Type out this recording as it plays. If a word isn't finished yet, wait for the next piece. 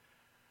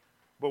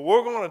But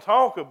we're going to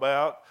talk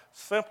about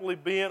simply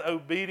being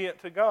obedient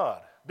to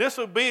God.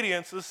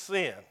 Disobedience is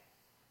sin.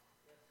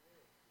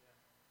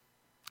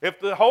 If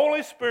the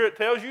Holy Spirit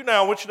tells you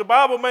now, which the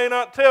Bible may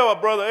not tell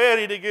Brother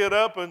Eddie to get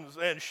up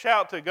and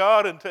shout to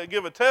God and to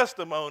give a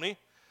testimony,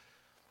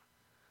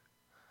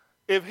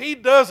 if he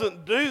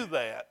doesn't do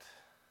that,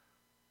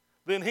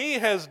 then he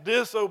has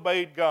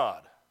disobeyed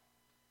God.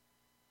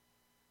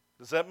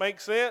 Does that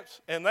make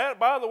sense? And that,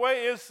 by the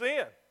way, is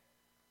sin.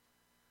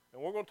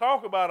 And we're going to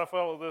talk about a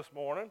fellow this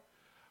morning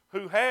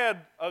who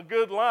had a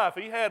good life.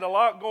 He had a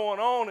lot going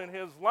on in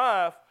his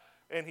life,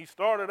 and he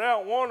started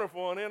out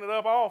wonderful and ended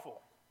up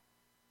awful.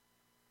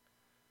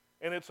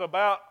 And it's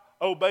about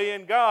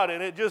obeying God,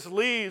 and it just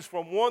leads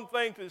from one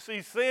thing to,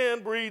 see,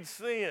 sin breeds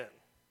sin.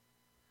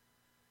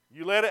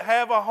 You let it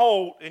have a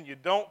hold, and you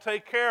don't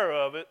take care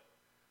of it.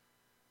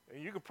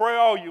 And you can pray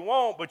all you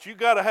want, but you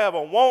got to have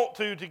a want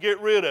to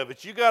get rid of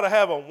it. You got to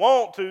have a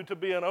want to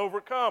be an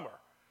overcomer.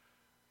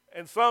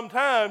 And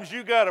sometimes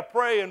you got to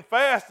pray and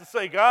fast and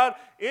say, God,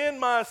 in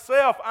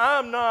myself,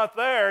 I'm not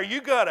there.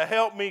 You got to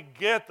help me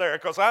get there,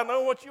 because I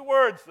know what your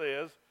word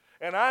says,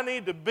 and I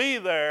need to be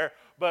there,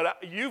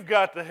 but you've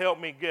got to help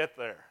me get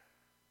there.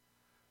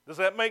 Does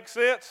that make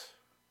sense?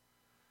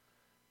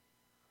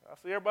 I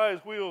see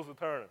everybody's wheels are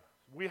turning.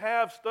 We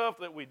have stuff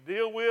that we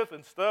deal with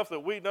and stuff that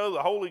we know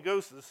the Holy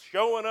Ghost is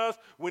showing us.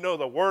 We know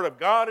the Word of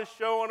God is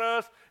showing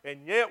us,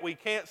 and yet we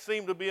can't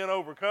seem to be an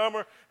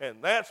overcomer.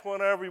 And that's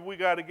whenever we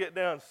got to get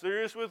down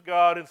serious with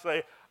God and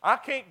say, I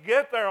can't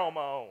get there on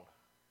my own.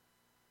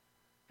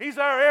 He's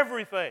our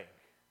everything.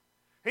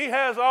 He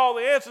has all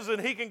the answers,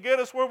 and He can get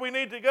us where we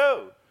need to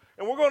go.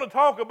 And we're going to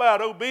talk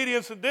about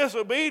obedience and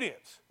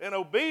disobedience. And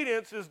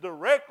obedience is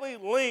directly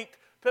linked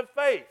to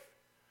faith,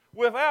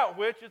 without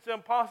which it's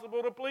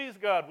impossible to please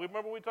God.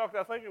 Remember we talked,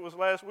 I think it was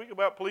last week,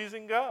 about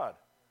pleasing God.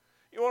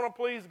 You want to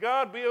please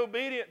God, be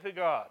obedient to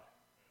God.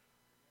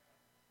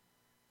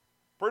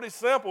 Pretty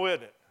simple,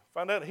 isn't it?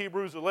 Find that in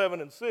Hebrews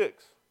 11:6.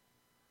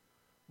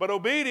 But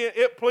obedient,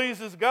 it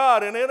pleases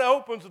God, and it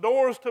opens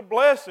doors to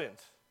blessings.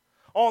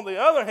 On the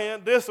other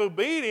hand,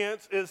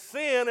 disobedience is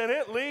sin, and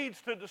it leads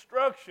to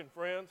destruction,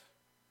 friends.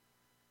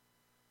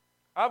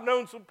 I've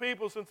known some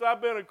people since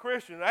I've been a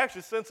Christian,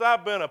 actually since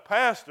I've been a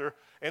pastor,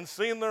 and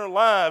seen their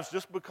lives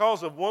just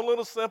because of one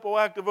little simple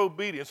act of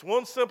obedience,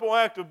 one simple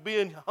act of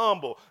being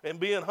humble and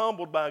being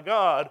humbled by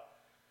God,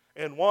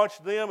 and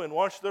watch them and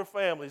watch their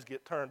families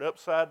get turned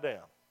upside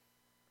down.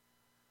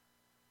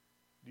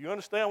 Do you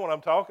understand what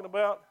I'm talking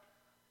about?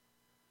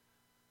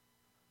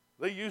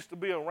 They used to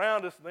be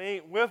around us and they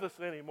ain't with us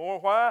anymore.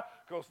 Why?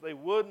 Because they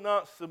would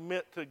not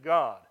submit to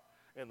God.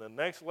 And the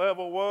next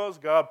level was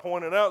God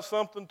pointed out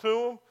something to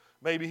them.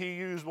 Maybe He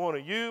used one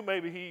of you.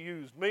 Maybe He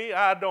used me.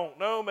 I don't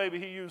know. Maybe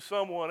He used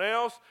someone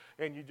else.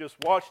 And you just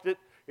watched it.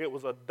 It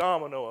was a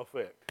domino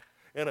effect.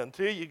 And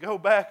until you go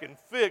back and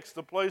fix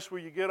the place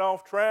where you get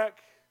off track,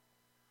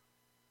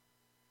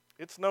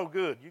 it's no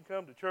good. You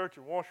come to church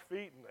and wash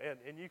feet,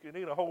 and you can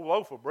eat a whole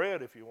loaf of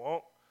bread if you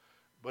want,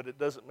 but it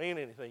doesn't mean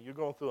anything. You're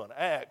going through an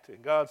act,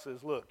 and God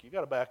says, look, you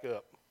got to back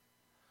up,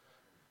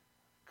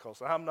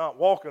 because I'm not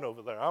walking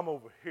over there. I'm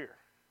over here.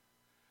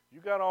 You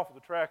got off of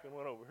the track and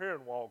went over here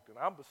and walked, and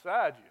I'm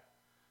beside you,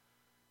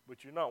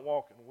 but you're not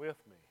walking with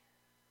me.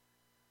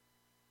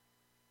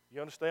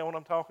 You understand what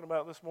I'm talking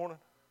about this morning?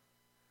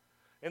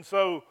 And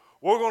so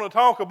we're going to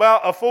talk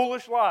about a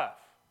foolish life,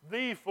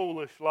 the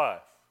foolish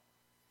life.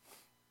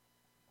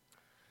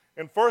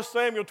 In 1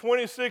 Samuel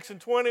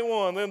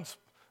 26:21,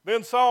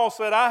 then Saul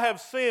said, I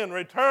have sinned.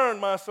 Return,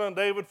 my son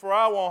David, for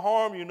I will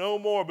harm you no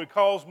more,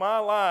 because my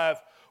life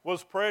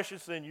was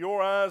precious in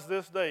your eyes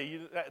this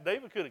day.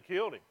 David could have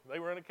killed him. They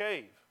were in a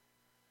cave,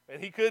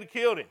 and he could have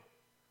killed him.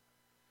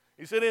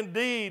 He said,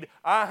 indeed,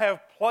 I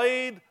have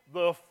played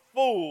the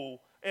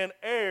fool and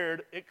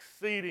erred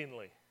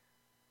exceedingly.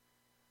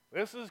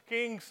 This is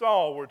King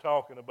Saul we're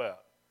talking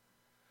about.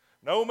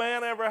 No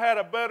man ever had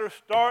a better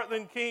start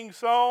than King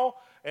Saul,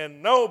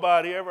 and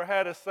nobody ever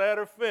had a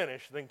sadder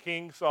finish than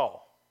King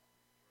Saul.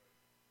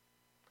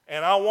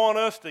 And I want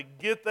us to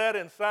get that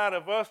inside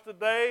of us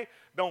today.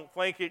 Don't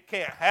think it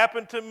can't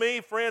happen to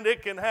me. Friend,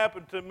 it can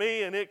happen to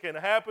me, and it can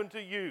happen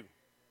to you.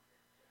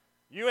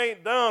 You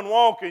ain't done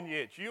walking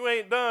yet. You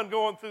ain't done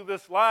going through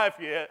this life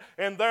yet.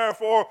 And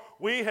therefore,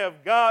 we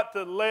have got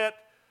to let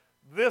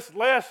this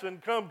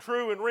lesson come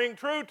true and ring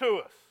true to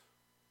us,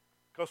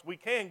 because we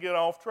can get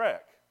off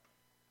track.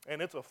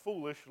 And it's a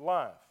foolish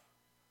life.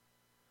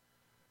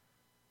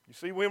 You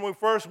see, when we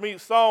first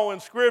meet Saul in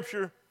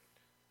Scripture,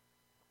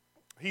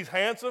 he's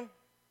handsome,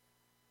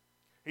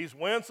 he's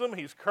winsome,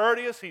 he's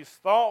courteous, he's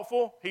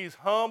thoughtful, he's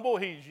humble,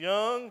 he's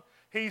young.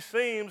 He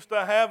seems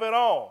to have it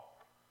all.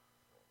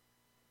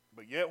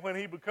 But yet when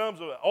he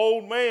becomes an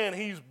old man,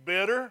 he's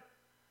bitter,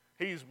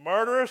 he's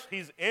murderous,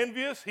 he's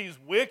envious, he's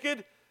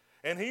wicked,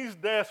 and he's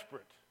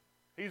desperate.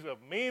 He's a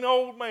mean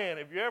old man.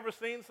 Have you ever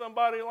seen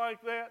somebody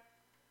like that?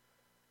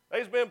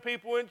 There's been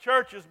people in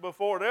churches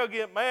before, they'll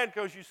get mad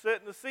because you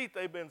sit in the seat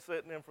they've been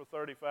sitting in for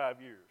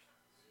 35 years.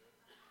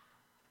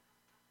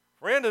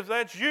 Friend, if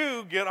that's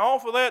you, get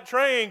off of that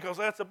train because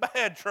that's a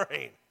bad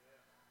train.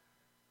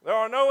 There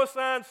are no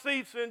assigned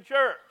seats in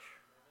church.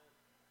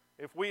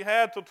 If we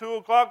had till 2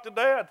 o'clock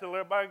today, I'd tell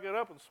everybody to get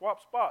up and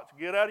swap spots.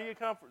 Get out of your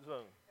comfort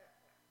zone.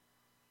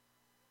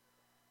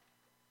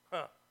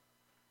 Huh.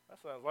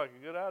 That sounds like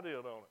a good idea,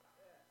 don't it?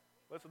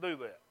 Let's do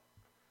that.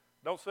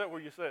 Don't sit where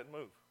you sit and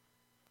move.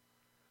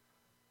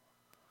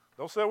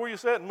 Don't sit where you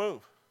sit and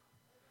move.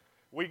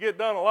 We get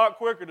done a lot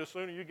quicker the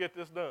sooner you get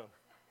this done.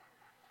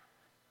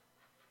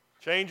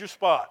 Change your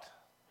spot.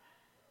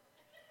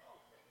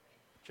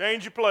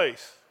 Change your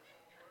place.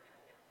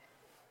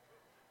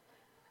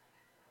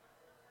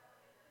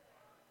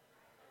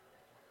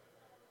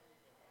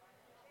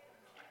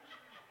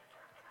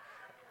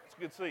 It's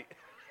a good seat.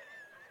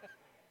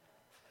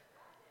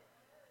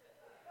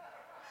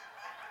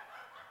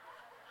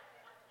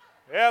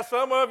 Yeah,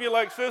 some of you,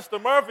 like Sister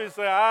Murphy,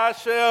 say, I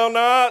shall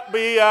not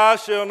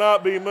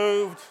be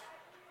moved.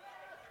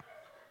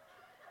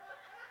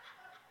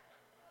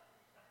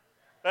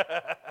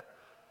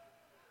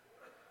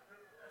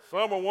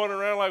 Some are wandering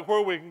around like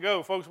where we can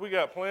go. Folks, we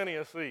got plenty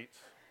of seats.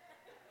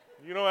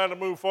 You know how to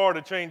move forward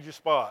to change your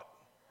spot.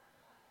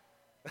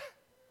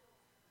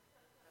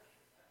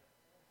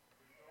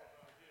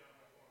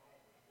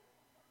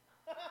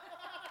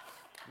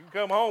 You can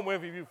come home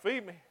with me if you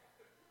feed me.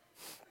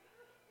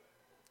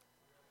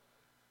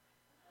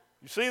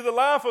 You see, the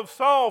life of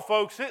Saul,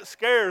 folks, it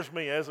scares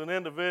me as an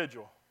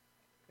individual.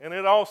 And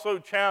it also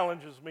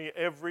challenges me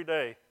every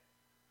day.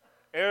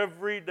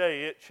 Every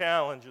day it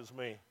challenges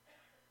me.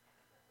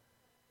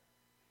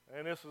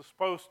 And this is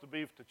supposed to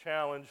be to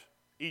challenge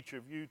each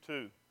of you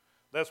too.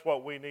 That's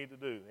what we need to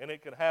do. And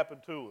it can happen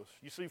to us.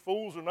 You see,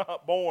 fools are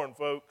not born,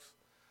 folks.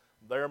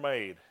 They're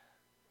made.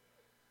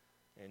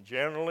 And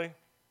generally,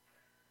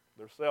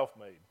 they're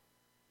self-made.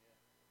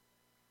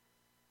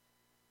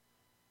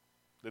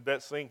 Did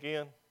that sink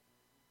in?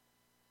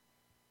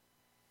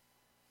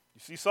 You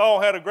see,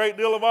 Saul had a great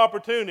deal of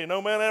opportunity.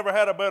 No man ever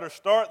had a better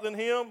start than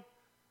him.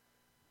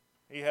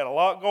 He had a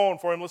lot going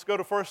for him. Let's go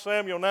to 1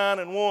 Samuel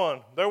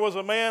 9:1. There was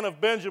a man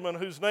of Benjamin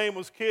whose name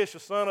was Kish, the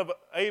son of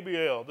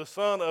Abiel, the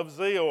son of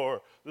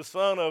Zeor, the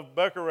son of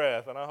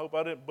Bechorath, and I hope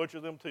I didn't butcher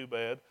them too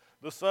bad,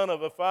 the son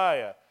of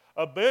Aphiah,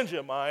 a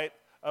Benjamite,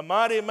 a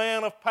mighty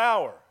man of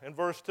power, in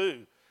verse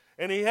 2.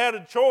 And he had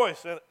a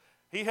choice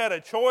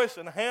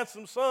and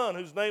handsome son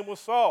whose name was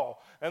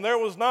Saul. And there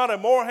was not a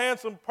more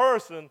handsome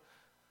person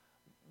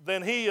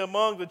than he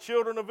among the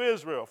children of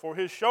Israel, for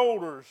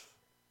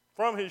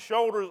from his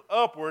shoulders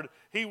upward,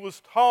 he was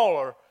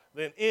taller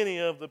than any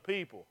of the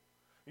people.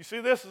 You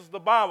see, this is the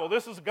Bible.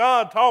 This is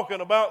God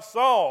talking about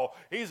Saul.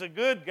 He's a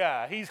good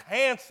guy. He's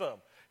handsome.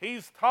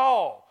 He's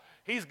tall.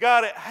 He's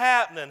got it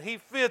happening. He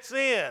fits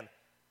in.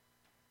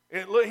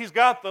 He's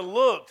got the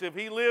looks. If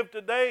he lived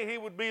today, he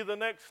would be the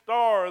next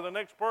star or the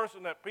next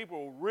person that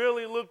people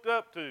really looked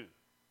up to.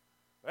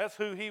 That's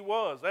who he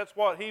was. That's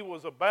what he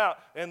was about.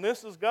 And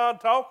this is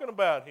God talking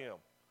about him.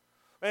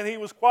 And he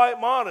was quite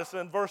modest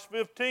in verse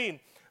 15.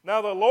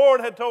 Now the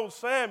Lord had told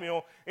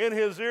Samuel in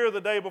his ear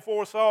the day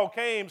before Saul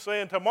came,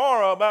 saying,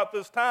 Tomorrow about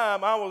this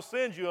time I will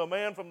send you a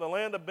man from the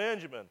land of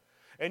Benjamin,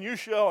 and you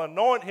shall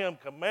anoint him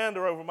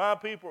commander over my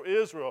people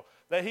Israel,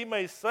 that he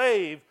may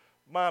save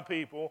my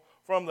people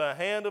from the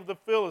hand of the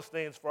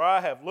Philistines. For I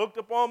have looked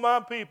upon my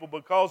people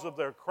because of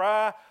their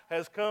cry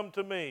has come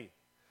to me.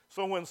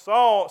 So when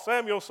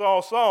Samuel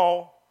saw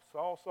Saul,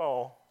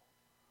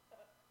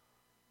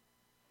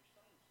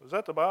 is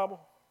that the Bible?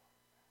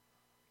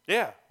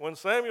 Yeah, when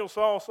Samuel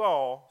saw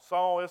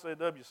Saul,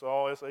 S-A-W,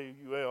 Saul,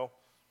 S-A-U-L,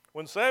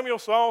 when Samuel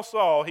saw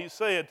Saul, he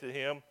said to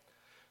him,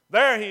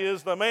 There he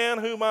is, the man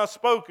whom I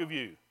spoke of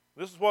you.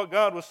 This is what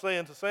God was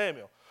saying to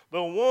Samuel.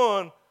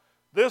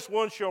 This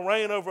one shall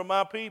reign over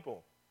my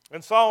people.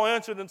 And Saul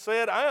answered and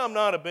said, Am I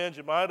not a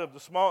Benjamite of the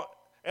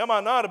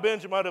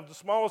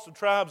smallest of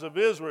tribes of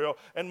Israel,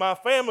 and my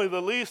family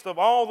the least of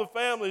all the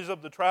families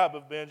of the tribe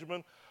of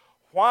Benjamin?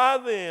 Why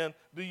then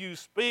do you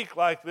speak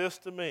like this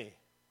to me?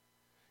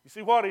 You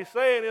see, what he's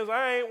saying is,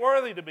 I ain't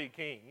worthy to be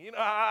king. You know,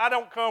 I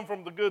don't come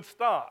from the good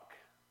stock.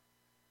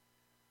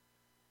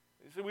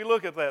 You see, we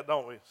look at that,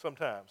 don't we,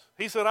 sometimes?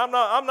 He said, I'm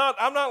not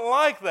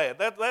like that.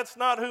 That's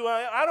not who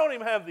I am. I don't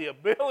even have the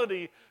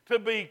ability to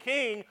be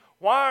king.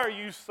 Why are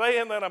you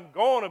saying that I'm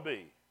going to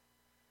be?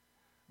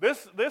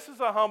 This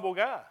is a humble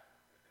guy.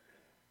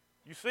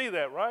 You see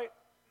that, right?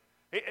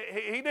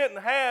 He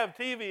didn't have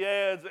TV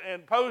ads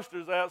and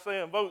posters out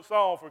saying, Vote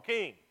Saul for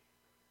king.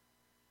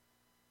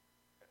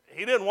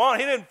 He didn't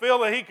feel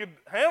that he could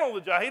handle the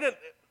job.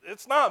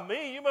 It's not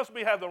me. You must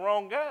have the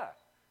wrong guy.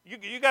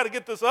 You got to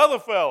get this other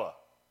fella.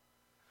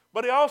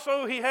 But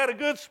he had a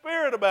good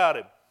spirit about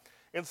him.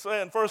 In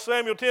 1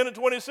 Samuel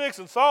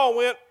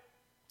 10:26,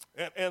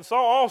 and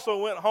Saul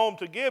also went home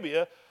to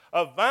Gibeah.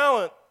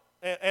 Valiant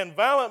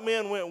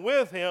men went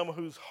with him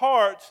whose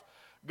hearts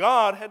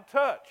God had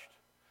touched.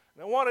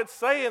 Now what it's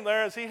saying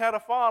there is he had a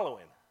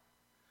following.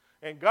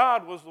 And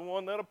God was the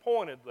one that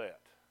appointed that.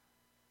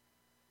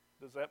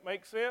 Does that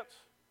make sense?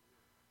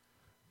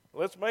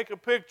 Let's make a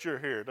picture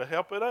here to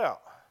help it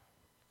out.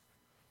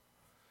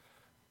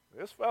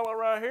 This fella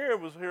right here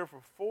was here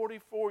for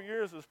 44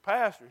 years as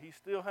pastor. He's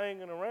still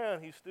hanging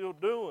around. He's still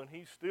doing.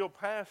 He's still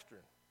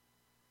pastoring.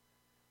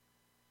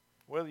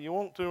 Whether you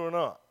want to or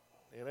not,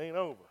 it ain't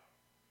over.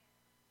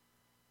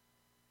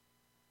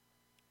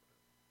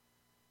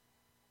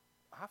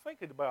 I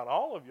think about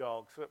all of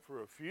y'all except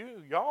for a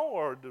few. Y'all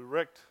are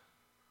direct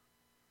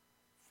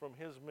from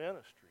his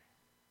ministry.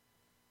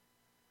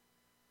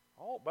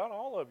 About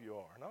all of you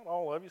are. Not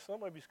all of you.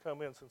 Some of you's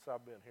come in since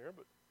I've been here,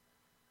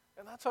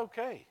 and that's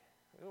okay.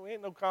 We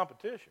ain't no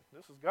competition.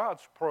 This is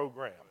God's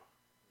program.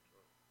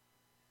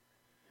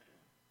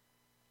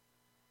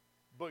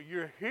 But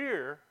you're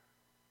here,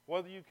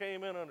 whether you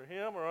came in under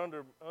him or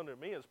under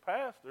me as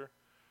pastor,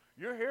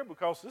 you're here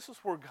because this is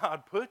where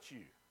God put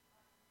you.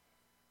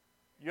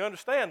 You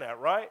understand that,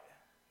 right?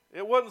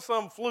 It wasn't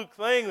some fluke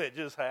thing that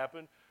just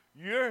happened.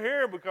 You're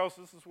here because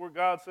this is where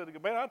God said,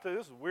 man, I tell you,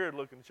 this is weird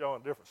looking at y'all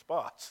in different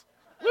spots.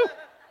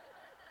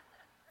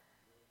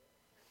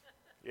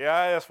 Yeah,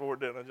 I asked for it,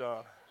 didn't I,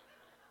 John?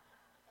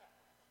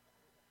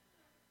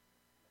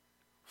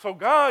 So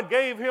God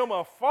gave him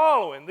a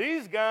following.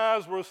 These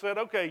guys were said,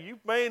 okay,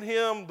 you've made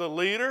him the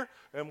leader,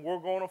 and we're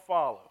going to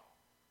follow.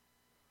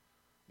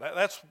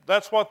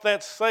 That's what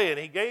that's saying.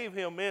 He gave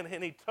him in,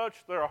 and he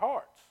touched their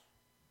hearts.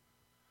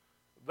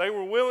 They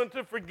were willing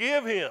to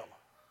forgive him.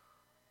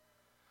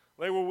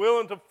 They were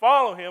willing to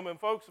follow him. And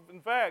folks,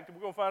 in fact,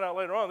 we're going to find out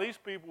later on, these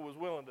people was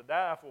willing to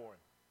die for him.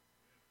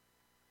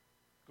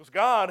 Because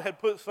God had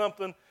put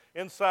something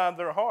inside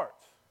their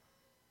hearts.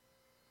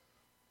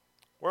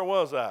 Where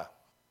was I?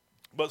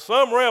 But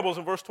some rebels,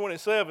 in verse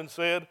 27,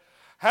 said,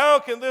 how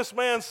can this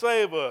man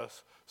save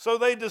us? So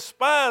they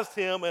despised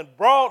him and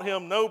brought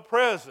him no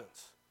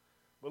presents.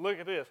 But look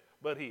at this.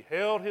 But he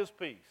held his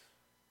peace.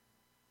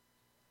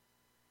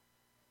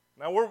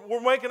 Now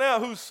we're making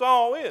out who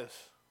Saul is.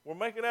 We're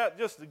making out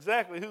just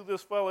exactly who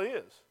this fellow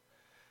is.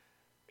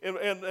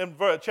 In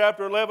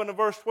chapter 11 and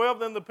verse 12,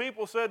 then the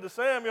people said to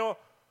Samuel,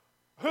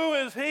 who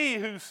is he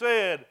who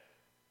said,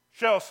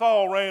 shall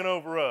Saul reign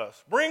over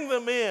us? Bring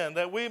them in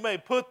that we may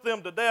put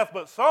them to death.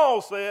 But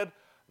Saul said,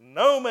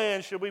 no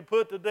man shall be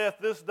put to death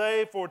this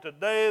day, for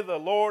today the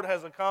Lord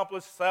has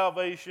accomplished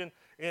salvation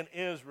in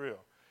Israel.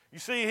 You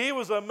see, he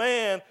was a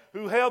man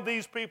who held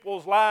these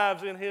people's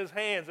lives in his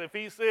hands. If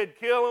he said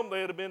kill them,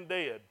 they'd have been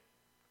dead.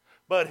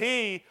 But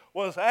he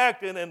was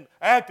acting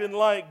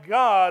like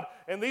God,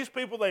 and these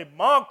people, they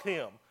mocked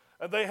him,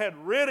 and they had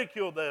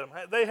ridiculed them,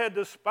 they had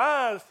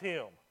despised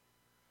him.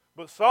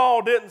 But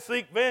Saul didn't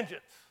seek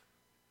vengeance.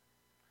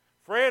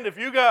 Friend, if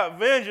you got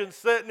vengeance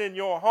sitting in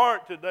your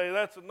heart today,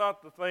 that's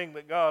not the thing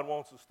that God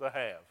wants us to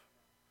have.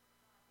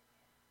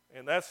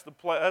 And that's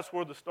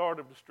where the start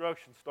of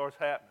destruction starts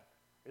happening,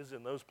 is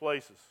in those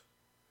places.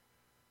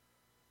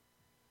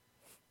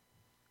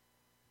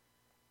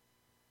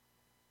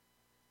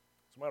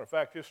 As a matter of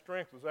fact, his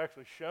strength was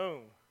actually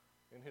shown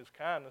in his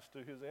kindness to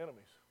his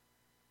enemies.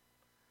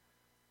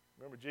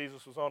 Remember,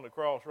 Jesus was on the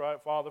cross,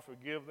 right? Father,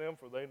 forgive them,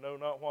 for they know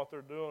not what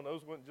they're doing.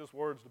 Those weren't just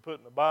words to put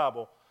in the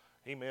Bible.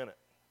 He meant it.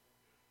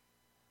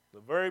 The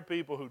very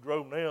people who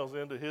drove nails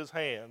into his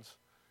hands,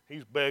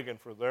 he's begging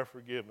for their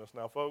forgiveness.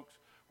 Now, folks,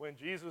 when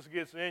Jesus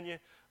gets in you,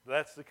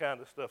 that's the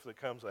kind of stuff that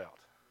comes out.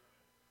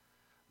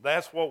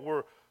 That's what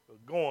we're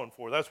going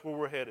for. That's where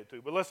we're headed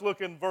to. But let's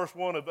look in verse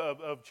 1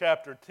 of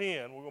chapter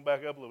 10. We're going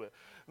back up a little bit.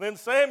 Then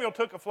Samuel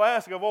took a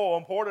flask of oil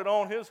and poured it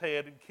on his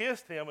head and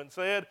kissed him and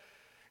said,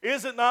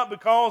 is it not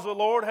because the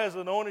Lord has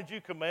anointed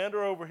you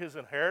commander over his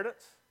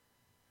inheritance?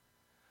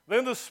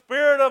 Then the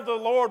Spirit of the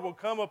Lord will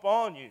come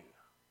upon you,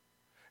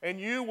 and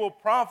you will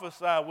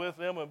prophesy with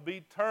them and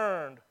be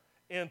turned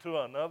into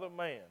another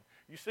man.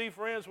 You see,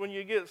 friends, when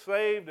you get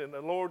saved and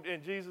the Lord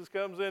and Jesus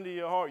comes into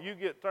your heart, you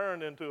get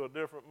turned into a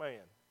different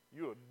man.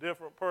 You're a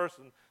different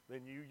person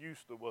than you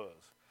used to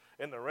was.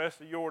 And the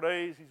rest of your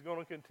days, he's going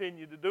to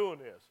continue to doing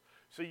this.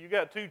 See, you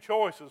got two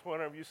choices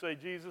whenever you say,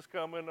 Jesus,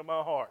 come into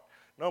my heart.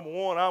 Number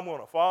one, I'm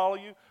going to follow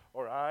you,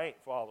 or I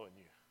ain't following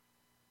you.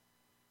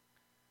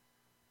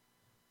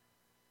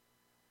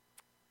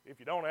 If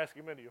you don't ask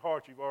him into your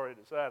heart, you've already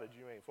decided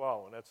you ain't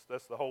following.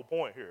 That's the whole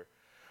point here.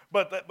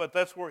 But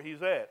that's where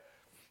he's at.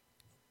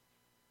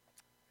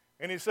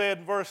 And he said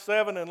in verse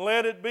 7, and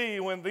let it be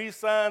when these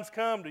signs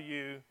come to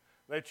you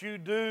that you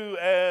do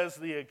as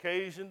the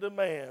occasion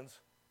demands.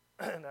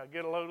 Now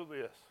get a load of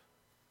this.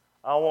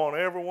 I want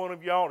every one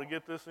of y'all to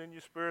get this in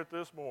your spirit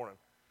this morning.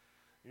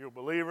 You're a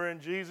believer in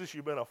Jesus.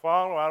 You've been a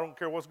follower. I don't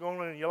care what's going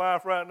on in your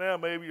life right now.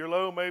 Maybe you're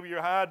low, maybe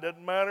you're high. It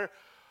doesn't matter.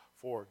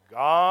 For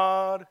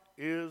God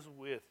is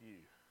with you.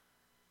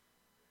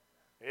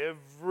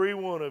 Every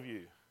one of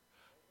you.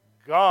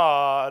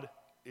 God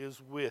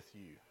is with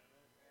you.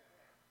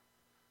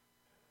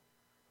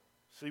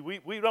 See,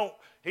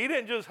 he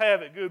didn't just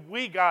have it good.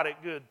 We got it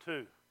good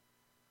too.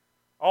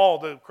 All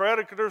the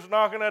creditors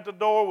knocking at the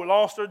door. We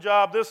lost our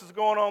job. This is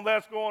going on.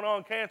 That's going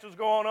on. Cancer's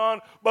going on.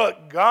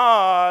 But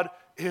God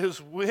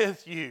is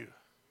with you.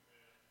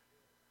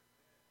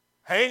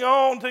 Hang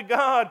on to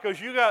God because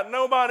you got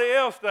nobody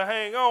else to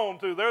hang on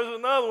to. There's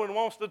another one who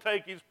wants to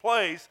take his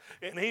place,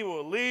 and he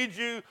will lead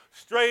you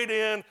straight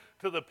in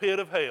to the pit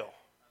of hell.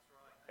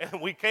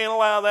 And we can't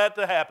allow that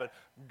to happen.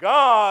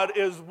 God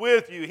is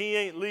with you. He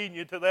ain't leading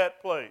you to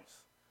that place.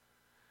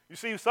 You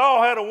see,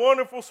 Saul had a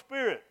wonderful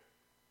spirit.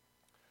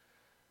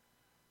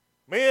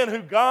 Men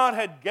who God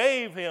had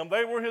gave him,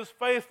 they were his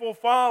faithful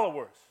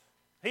followers.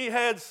 He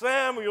had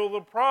Samuel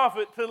the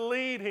prophet to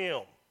lead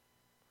him.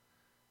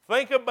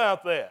 Think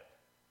about that.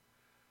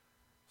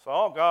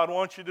 Saul, God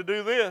wants you to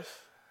do this.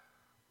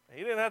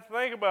 He didn't have to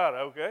think about it,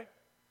 okay?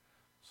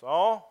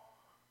 Saul,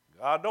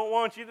 God don't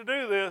want you to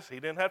do this. He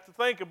didn't have to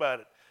think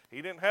about it.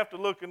 He didn't have to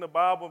look in the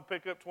Bible and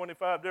pick up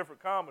 25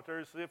 different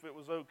commentaries to see if it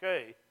was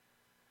okay.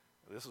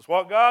 This is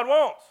what God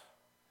wants.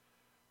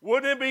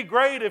 Wouldn't it be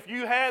great if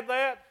you had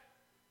that?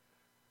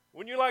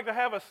 Wouldn't you like to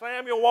have a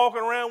Samuel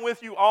walking around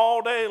with you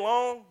all day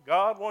long?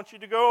 God wants you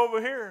to go over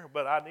here,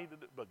 but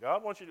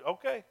God wants you to,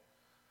 okay.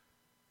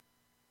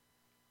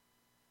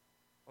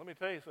 Let me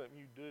tell you something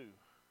you do.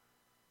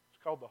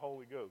 It's called the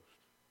Holy Ghost.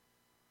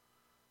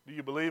 Do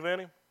you believe in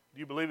him? Do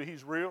you believe that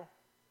he's real?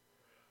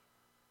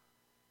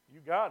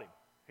 You got him.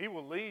 He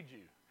will lead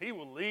you. He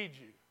will lead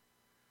you.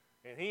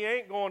 And he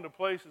ain't going to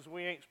places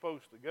we ain't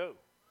supposed to go.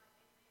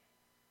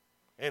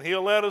 And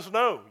he'll let us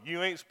know,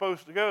 you ain't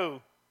supposed to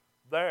go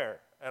there,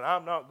 and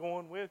I'm not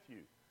going with you.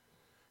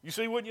 You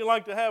see, wouldn't you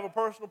like to have a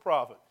personal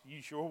prophet? You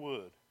sure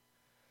would.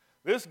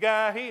 This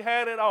guy, he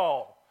had it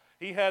all.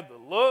 He had the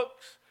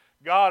looks.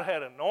 God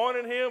had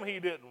anointed him.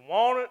 He didn't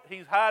want it.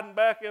 He's hiding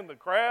back in the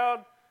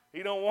crowd.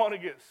 He don't want to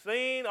get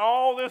seen.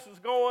 All this is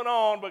going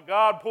on, but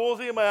God pulls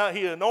him out.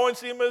 He anoints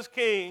him as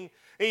king.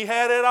 He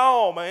had it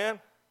all,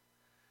 man.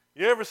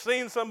 You ever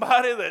seen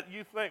somebody that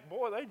you think,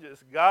 boy, they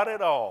just got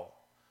it all?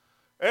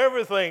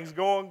 Everything's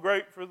going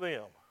great for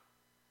them.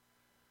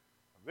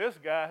 This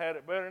guy had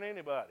it better than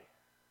anybody.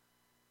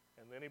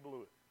 And then he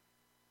blew it.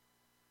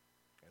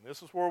 And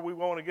this is where we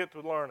want to get to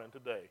learning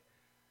today.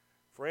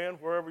 Friend,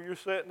 wherever you're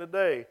sitting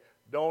today,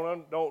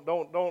 don't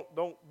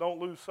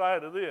lose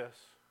sight of this.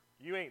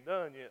 You ain't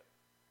done yet.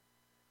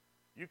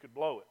 You could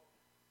blow it.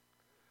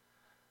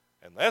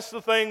 And that's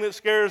the thing that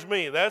scares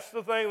me. That's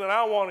the thing that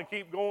I want to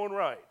keep going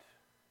right.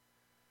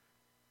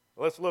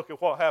 Let's look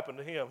at what happened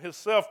to him. His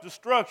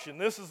self-destruction.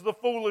 This is the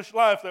foolish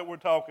life that we're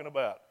talking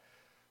about.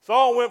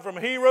 Saul went from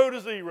hero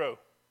to zero.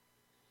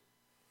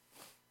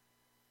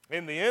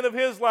 In the end of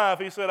his life,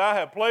 he said, I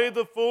have played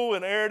the fool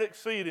and erred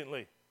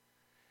exceedingly.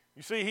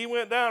 You see, he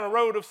went down a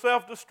road of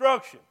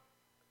self-destruction.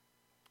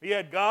 He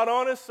had God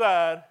on his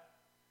side.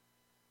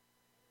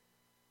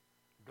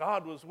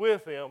 God was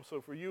with him,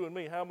 so for you and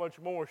me, how much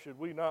more should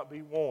we not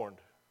be warned?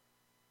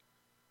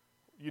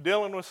 You're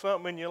dealing with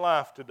something in your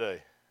life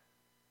today.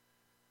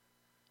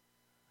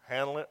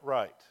 Handle it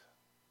right.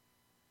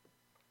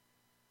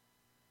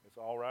 It's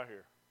all right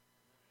here.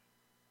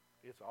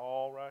 It's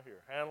all right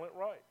here. Handle it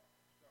right.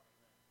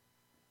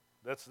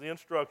 That's the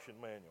instruction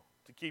manual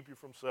to keep you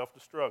from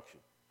self-destruction.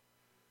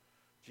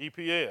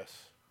 GPS.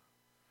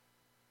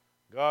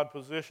 God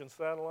position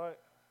satellite?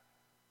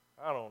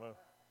 I don't know.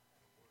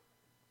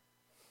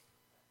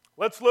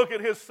 Let's look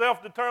at his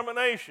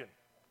self-determination.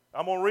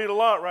 I'm going to read a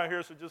lot right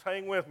here, so just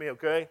hang with me,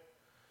 okay?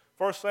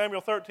 1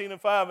 Samuel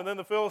 13:5, and then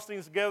the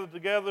Philistines gathered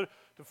together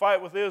to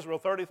fight with Israel,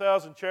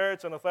 30,000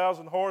 chariots and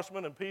 1,000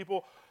 horsemen and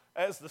people,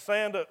 as the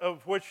sand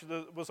of which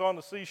was on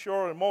the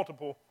seashore and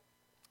multiple.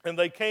 And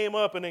they came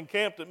up and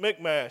encamped at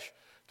Michmash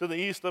to the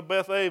east of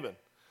Bethaven.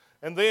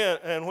 And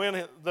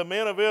when the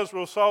men of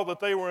Israel saw that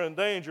they were in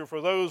danger,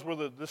 for those were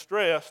the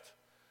distressed.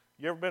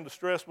 You ever been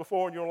distressed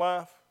before in your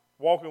life?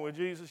 Walking with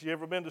Jesus, you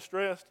ever been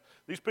distressed?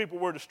 These people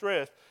were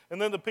distressed. And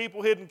then the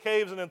people hid in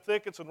caves and in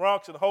thickets and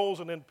rocks and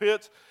holes and in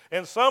pits.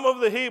 And some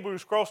of the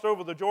Hebrews crossed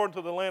over the Jordan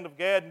to the land of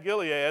Gad and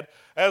Gilead.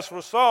 As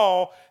for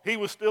Saul, he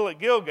was still at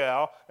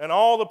Gilgal, and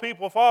all the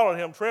people followed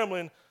him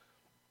trembling.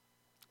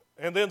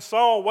 And then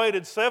Saul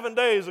waited 7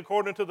 days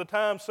according to the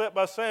time set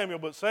by Samuel,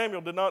 but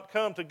Samuel did not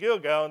come to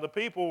Gilgal, and the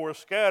people were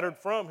scattered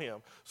from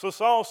him. So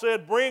Saul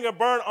said, bring a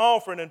burnt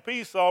offering and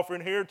peace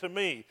offering here to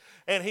me.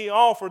 And he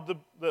offered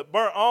the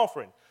burnt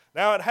offering.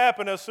 Now it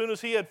happened as soon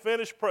as he had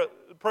finished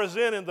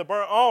presenting the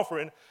burnt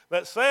offering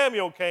that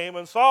Samuel came,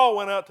 and Saul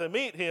went out to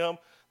meet him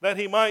that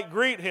he might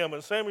greet him.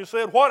 And Samuel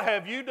said, what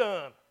have you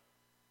done?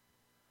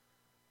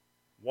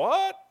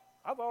 What?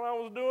 I thought I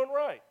was doing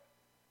right.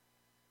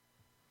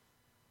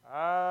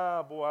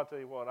 Boy, I tell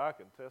you what, I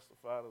can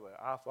testify to that.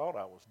 I thought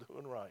I was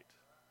doing right.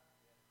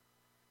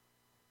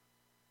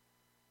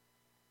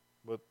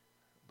 But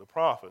the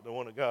prophet, the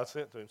one that God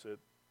sent to him, said,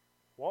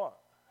 what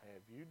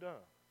have you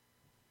done?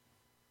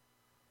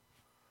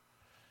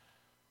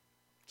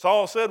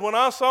 Saul said, when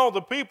I saw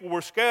the people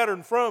were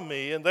scattered from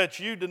me, and that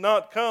you did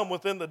not come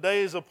within the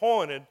days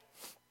appointed,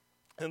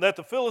 and that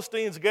the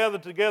Philistines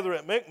gathered together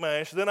at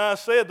Michmash, then I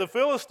said, the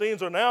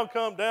Philistines are now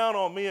come down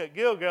on me at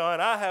Gilgal, and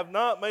I have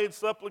not made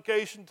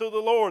supplication to the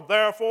Lord.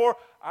 Therefore,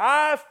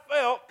 I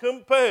felt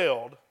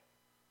compelled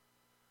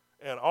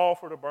and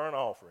offered a burnt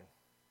offering.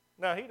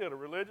 Now, he did a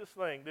religious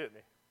thing, didn't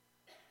he?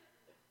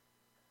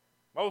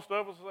 Most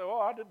of us say, oh,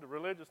 I did the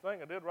religious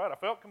thing. I did right. I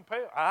felt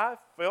compelled. I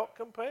felt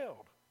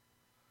compelled.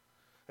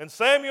 And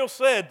Samuel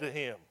said to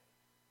him,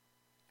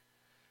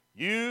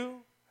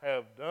 you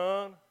have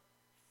done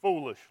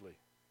foolishly.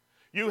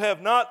 You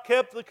have not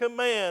kept the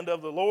command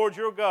of the Lord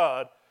your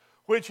God,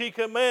 which he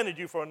commanded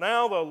you. For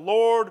now the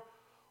Lord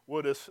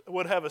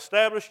would have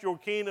established your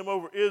kingdom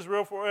over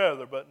Israel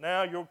forever, but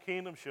now your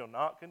kingdom shall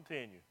not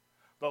continue.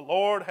 The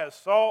Lord has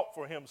sought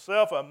for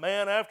himself a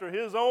man after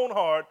his own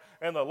heart,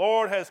 and the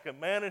Lord has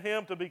commanded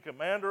him to be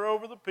commander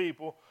over the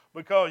people,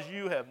 because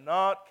you have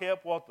not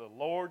kept what the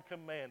Lord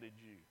commanded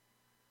you.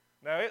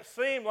 Now it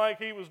seemed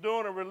like he was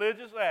doing a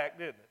religious act,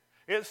 didn't it?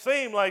 It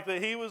seemed like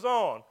that he was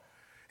on.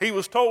 He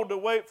was told to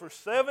wait for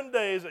 7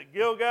 days at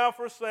Gilgal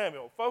for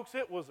Samuel. Folks,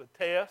 it was a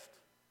test.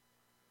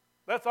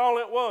 That's all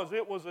it was.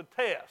 It was a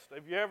test.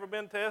 Have you ever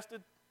been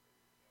tested?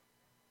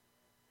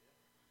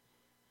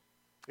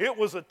 It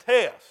was a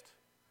test.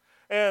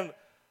 And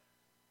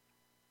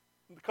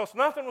because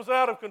nothing was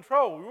out of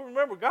control.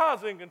 Remember,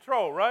 God's in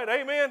control, right?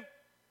 Amen?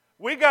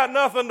 We got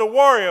nothing to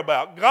worry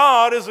about.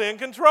 God is in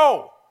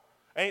control.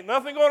 Ain't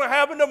nothing going to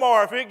happen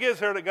tomorrow if it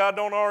gets here that God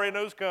don't already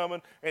know's coming,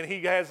 and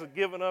he has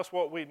given us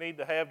what we need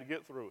to have to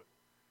get through it.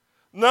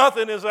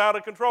 Nothing is out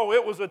of control.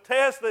 It was a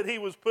test that he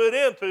was put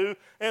into,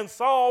 and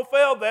Saul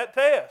failed that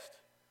test.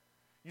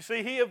 You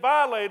see, he had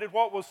violated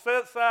what was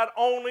set aside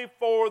only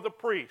for the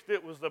priest.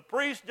 It was the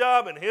priest's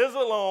job and his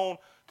alone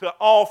to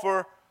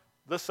offer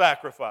the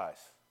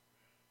sacrifice.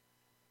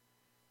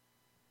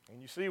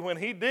 And you see, when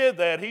he did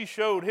that, he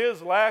showed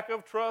his lack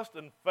of trust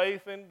and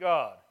faith in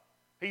God.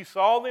 He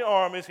saw the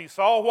armies. He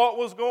saw what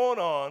was going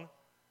on.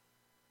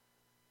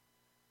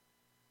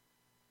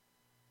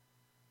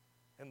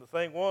 And the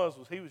thing was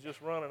he was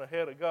just running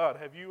ahead of God.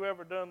 Have you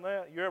ever done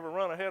that? You ever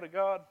run ahead of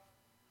God?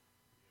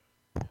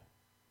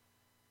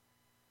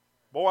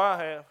 Boy,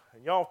 I have.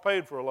 And y'all have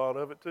paid for a lot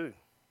of it too.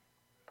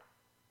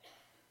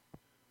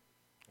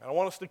 And I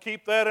want us to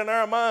keep that in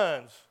our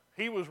minds.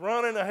 He was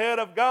running ahead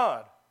of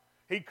God.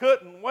 He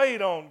couldn't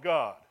wait on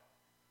God.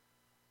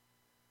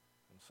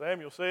 And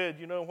Samuel said,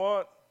 you know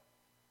what?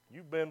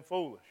 You've been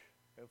foolish.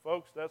 And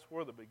folks, that's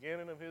where the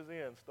beginning of his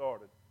end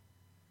started.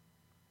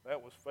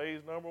 That was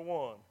phase number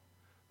one.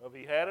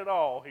 He had it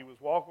all. He was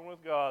walking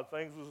with God.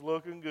 Things was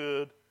looking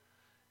good.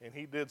 And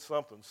he did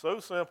something so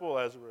simple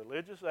as a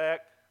religious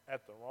act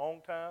at the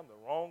wrong time,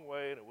 the wrong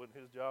way, and it wasn't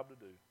his job to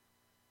do.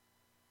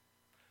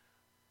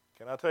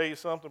 Can I tell you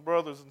something,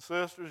 brothers and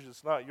sisters?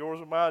 It's not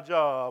yours or my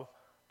job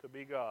to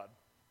be God.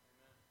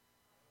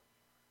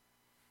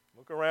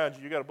 Look around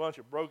you. You got a bunch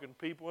of broken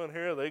people in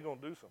here. They're going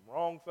to do some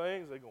wrong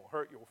things. They're going to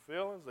hurt your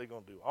feelings. They're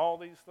going to do all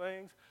these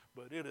things.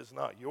 But it is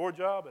not your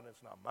job, and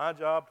it's not my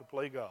job to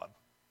play God.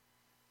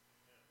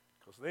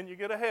 Because then you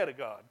get ahead of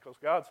God. Because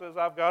God says,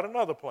 I've got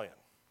another plan.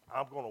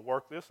 I'm going to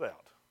work this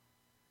out.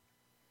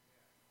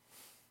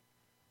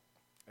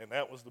 And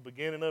that was the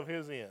beginning of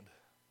his end.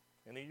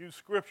 And he used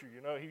Scripture,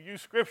 you know. He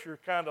used Scripture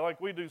kind of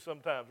like we do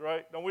sometimes,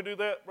 right? Don't we do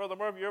that? Brother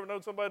Murphy, you ever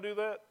known somebody do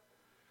that?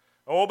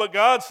 Oh, but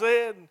God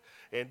said,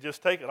 and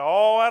just take it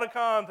all out of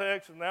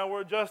context, and now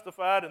we're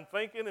justified in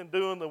thinking and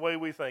doing the way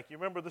we think. You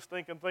remember the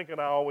stinking thinking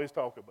I always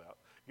talk about.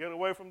 Get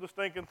away from the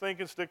stinking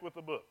thinking, stick with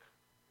the book.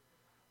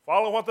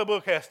 Follow what the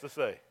book has to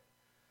say.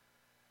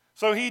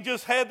 So he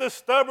just had this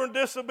stubborn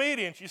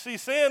disobedience. You see,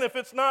 sin, if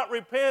it's not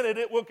repented,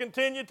 it will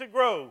continue to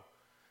grow.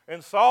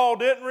 And Saul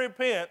didn't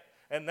repent,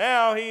 and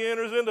now he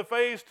enters into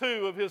phase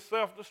 2 of his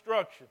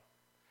self-destruction.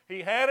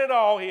 He had it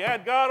all. He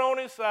had God on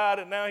his side,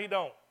 and now he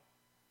don't.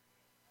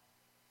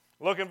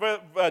 Look in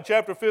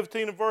chapter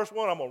 15 and verse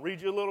 1. I'm going to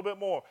read you a little bit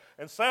more.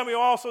 And Samuel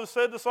also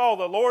said to Saul,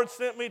 the Lord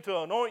sent me to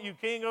anoint you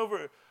king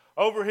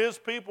over his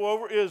people,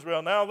 over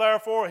Israel. Now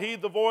therefore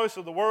heed the voice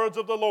of the words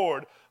of the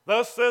Lord.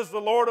 Thus says the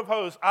Lord of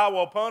hosts, I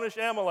will punish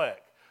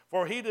Amalek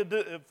for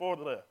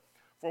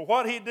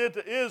what he did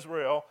to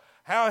Israel,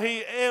 how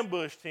he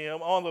ambushed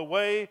him on the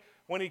way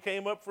when he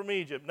came up from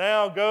Egypt.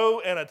 Now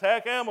go and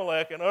attack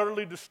Amalek and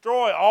utterly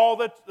destroy all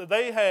that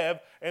they have,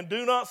 and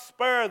do not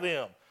spare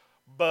them,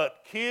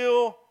 but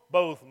kill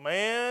both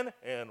man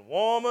and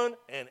woman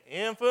and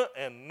infant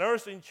and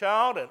nursing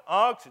child and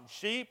ox and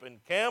sheep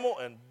and camel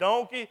and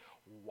donkey.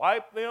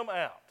 Wipe them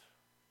out.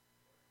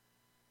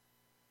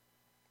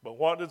 But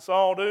what did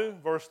Saul do?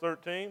 Verse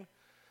 13.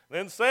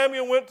 Then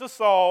Samuel went to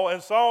Saul,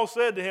 and Saul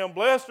said to him,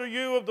 Blessed are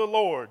you of the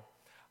Lord.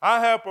 I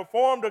have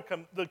performed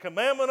the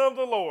commandment of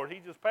the Lord.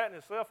 He just patting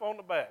himself on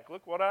the back.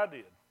 Look what I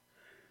did.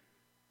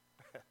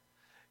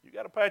 You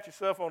got to pat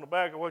yourself on the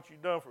back of what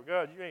you've done for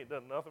God. You ain't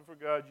done nothing for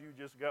God. You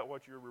just got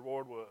what your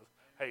reward was.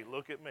 Hey,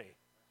 look at me.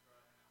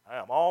 I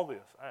am all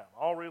this. I am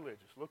all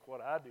religious. Look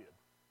what I did.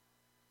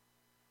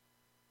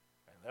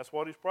 And that's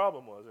what his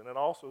problem was. And it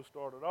also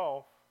started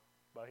off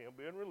by him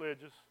being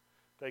religious,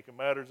 taking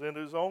matters into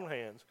his own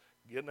hands,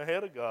 getting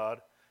ahead of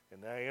God,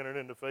 and now he entered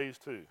into phase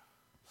 2,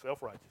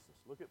 self-righteousness.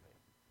 Look at me.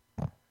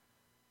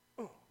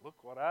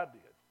 Look what I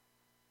did.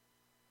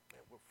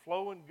 And we're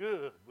flowing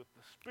good with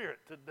the Spirit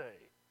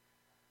today.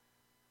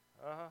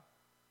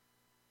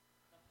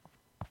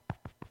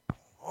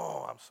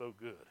 Oh, I'm so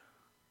good.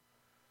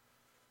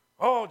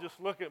 Oh, just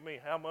look at me,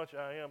 how much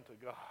I am to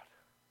God.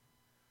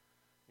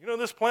 You know,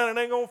 this planet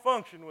ain't going to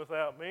function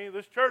without me.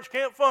 This church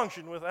can't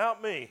function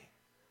without me.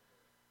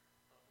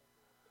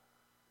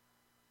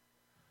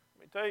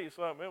 Let me tell you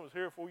something. It was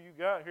here before you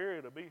got here.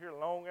 It'll be here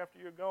long after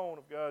you're gone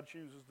if God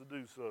chooses to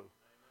do so.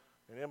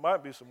 And there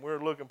might be some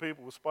weird-looking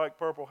people with spiked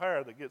purple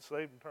hair that get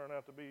saved and turn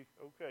out to be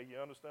okay. You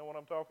understand what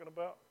I'm talking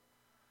about?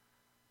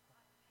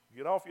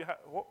 Get off your...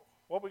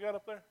 What we got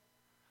up there?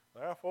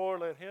 Therefore,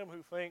 let him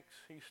who thinks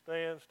he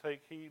stands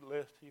take heed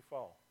lest he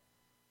fall.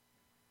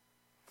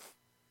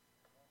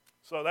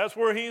 So that's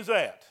where he's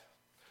at.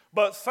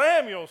 But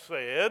Samuel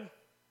said,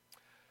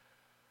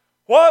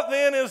 what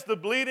then is the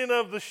bleating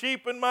of the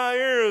sheep in my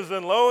ears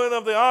and lowing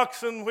of the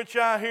oxen which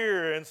I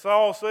hear? And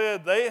Saul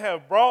said, they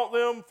have brought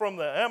them from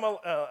the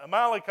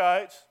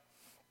Amalekites.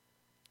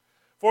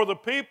 For the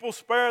people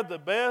spared the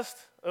best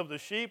of the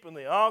sheep and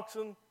the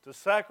oxen to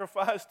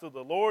sacrifice to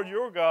the Lord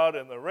your God,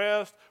 and the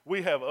rest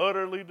we have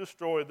utterly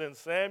destroyed. Then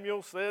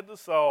Samuel said to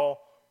Saul,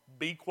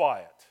 be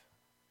quiet.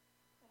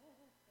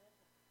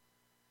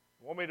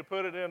 Want me to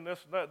put it in this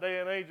day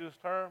and age's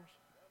terms?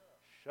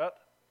 Shut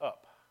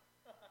up.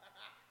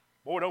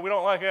 Boy, we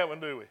don't like that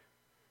one, do we?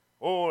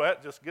 Oh,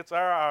 that just gets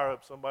our ire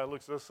up. Somebody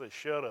looks at us and says,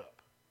 shut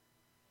up.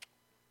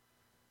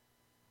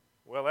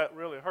 Well, that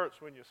really hurts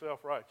when you're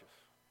self-righteous.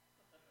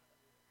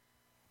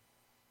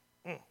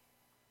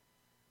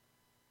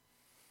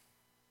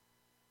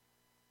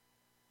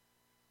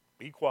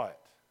 Be quiet,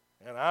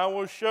 and I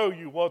will show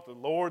you what the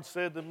Lord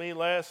said to me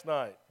last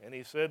night. And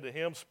he said to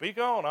him, speak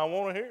on, I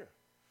want to hear.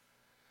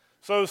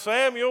 So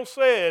Samuel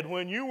said,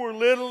 when you were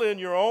little in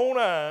your own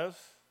eyes,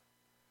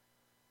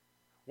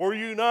 were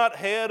you not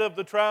head of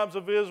the tribes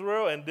of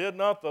Israel, and did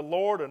not the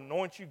Lord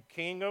anoint you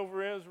king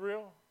over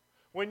Israel?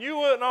 When you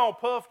wasn't all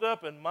puffed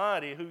up and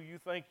mighty who you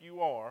think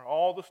you are,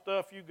 all the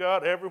stuff you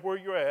got everywhere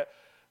you're at,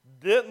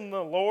 didn't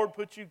the Lord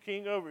put you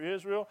king over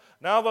Israel?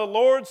 Now the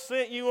Lord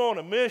sent you on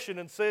a mission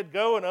and said,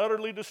 go and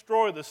utterly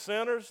destroy the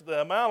sinners, the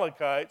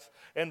Amalekites,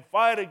 and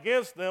fight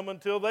against them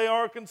until they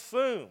are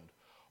consumed.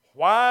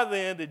 Why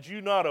then did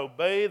you not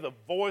obey the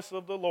voice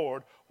of the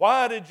Lord?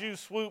 Why did you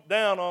swoop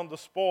down on the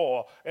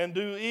spoil and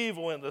do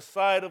evil in the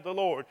sight of the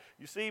Lord?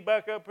 You see,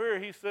 back up here,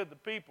 he said the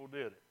people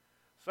did it.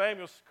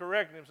 Samuel's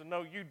correcting him and said,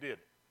 no, you did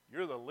it.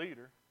 You're the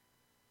leader.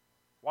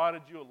 Why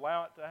did you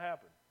allow it to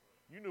happen?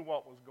 You knew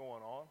what was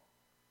going on.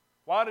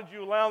 Why did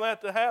you allow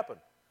that to happen?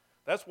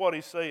 That's what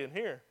he's saying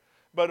here.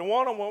 But I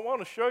want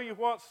to show you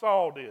what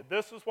Saul did.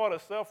 This is what a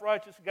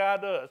self-righteous guy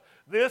does.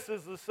 This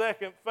is the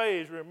second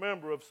phase,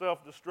 remember, of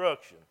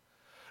self-destruction.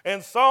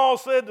 And Saul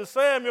said to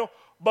Samuel,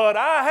 but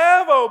I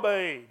have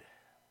obeyed.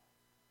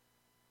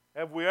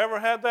 Have we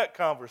ever had that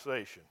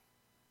conversation?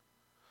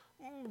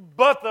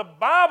 But the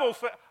Bible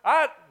said,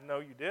 no,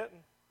 you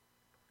didn't.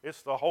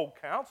 It's the whole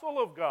counsel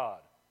of God.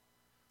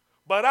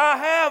 But I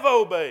have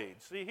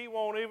obeyed. See, he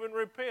won't even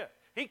repent.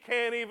 He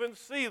can't even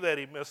see that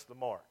he missed the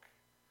mark.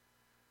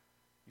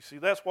 You see,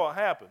 that's what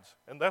happens,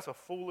 and that's a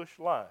foolish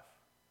life.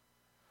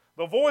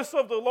 The voice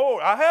of the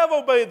Lord, I have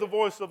obeyed the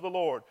voice of the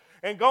Lord,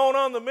 and gone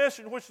on the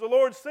mission which the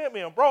Lord sent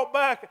me, and brought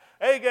back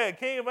Agag,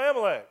 king of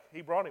Amalek.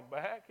 He brought him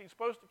back. He's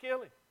supposed to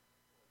kill him.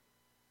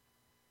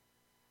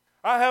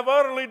 I have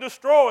utterly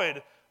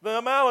destroyed the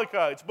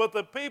Amalekites, but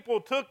the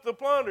people took the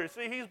plunder.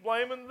 See, he's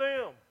blaming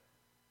them.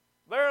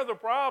 They're the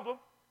problem.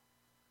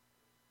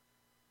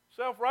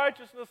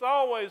 Self-righteousness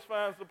always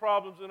finds the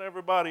problems in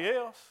everybody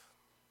else.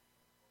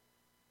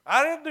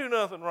 I didn't do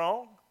nothing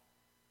wrong.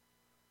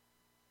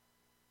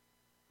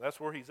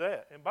 That's where he's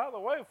at. And by the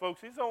way, folks,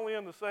 he's only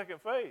in the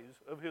second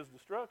phase of his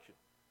destruction.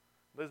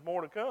 There's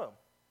more to come.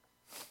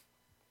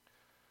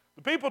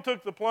 The people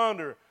took the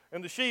plunder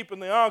and the sheep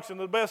and the oxen,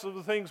 the best of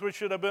the things which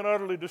should have been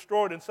utterly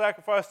destroyed, and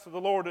sacrificed to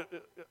the Lord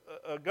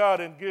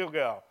God in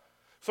Gilgal.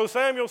 So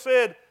Samuel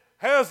said,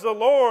 has the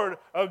Lord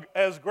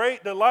as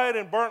great delight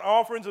in burnt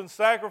offerings and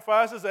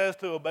sacrifices as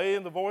to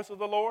obeying the voice of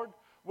the Lord?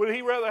 Would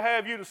he rather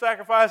have you to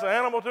sacrifice an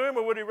animal to him,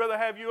 or would he rather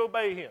have you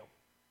obey him?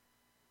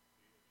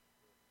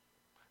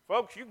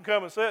 Folks, you can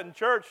come and sit in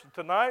church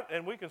tonight,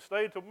 and we can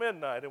stay till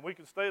midnight, and we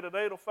can stay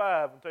today till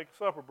 5 and take a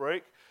supper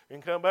break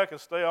and come back and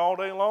stay all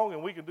day long,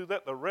 and we can do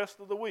that the rest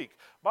of the week.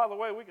 By the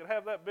way, we could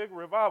have that big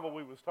revival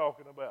we was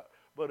talking about.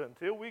 But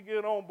until we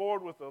get on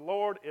board with the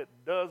Lord, it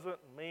doesn't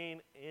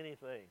mean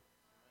anything.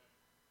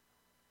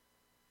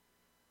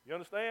 You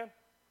understand?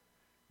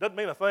 Doesn't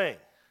mean a thing.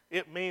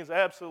 It means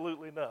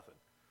absolutely nothing.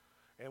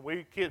 And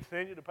we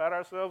continue to pat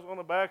ourselves on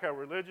the back, how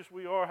religious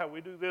we are, how we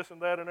do this and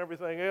that and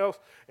everything else.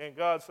 And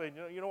God saying,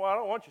 you know what, I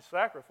don't want your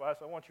sacrifice,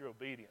 I want your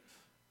obedience.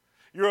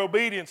 Your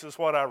obedience is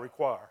what I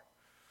require.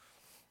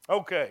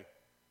 Okay.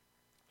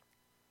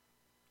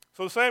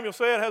 So Samuel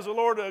said, has the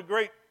Lord a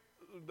great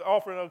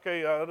offering?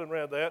 Okay, I didn't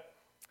read that.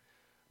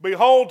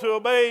 Behold, to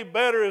obey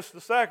better is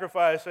to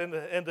sacrifice, and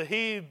to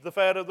heed the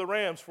fat of the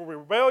rams. For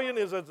rebellion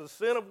is as the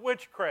sin of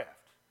witchcraft.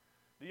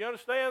 Do you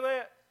understand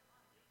that?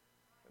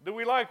 Do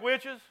we like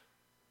witches?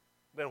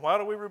 Then why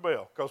do we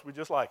rebel? Because we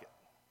just like it.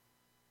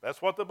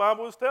 That's what the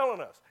Bible is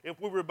telling us. If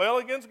we rebel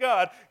against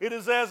God, it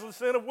is as the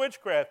sin of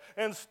witchcraft.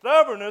 And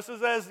stubbornness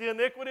is as the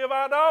iniquity of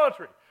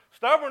idolatry.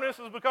 Stubbornness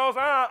is because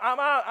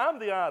I'm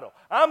the idol.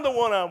 I'm the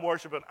one I'm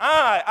worshiping.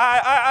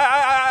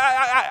 I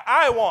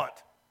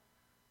want.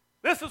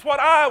 This is what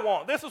I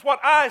want. This is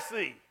what I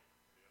see.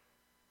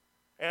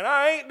 And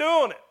I ain't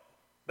doing it.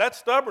 That's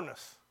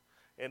stubbornness.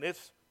 And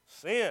it's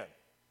sin.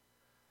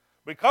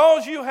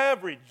 Because you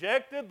have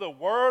rejected the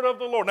word of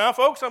the Lord. Now,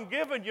 folks, I'm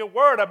giving you a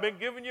word. I've been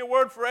giving you a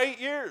word for 8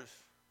 years.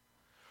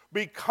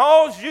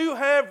 Because you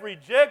have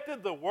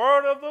rejected the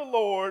word of the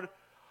Lord,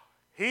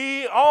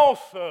 He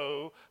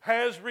also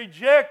has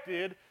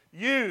rejected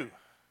you.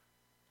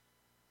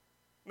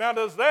 Now,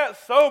 does that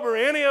sober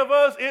any of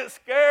us? It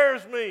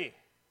scares me.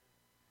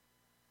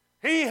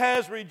 He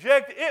has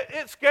rejected.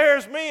 It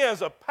scares me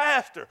as a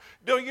pastor.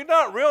 Do you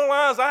not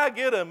realize I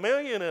get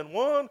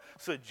 1,000,001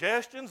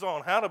 suggestions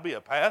on how to be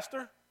a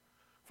pastor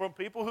from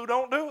people who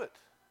don't do it?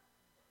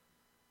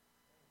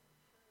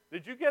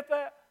 Did you get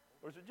that?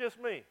 Or is it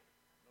just me?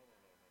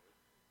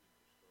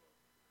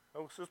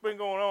 Oh, it's been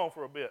going on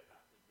for a bit.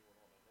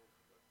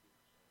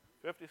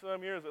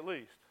 50-some years at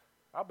least.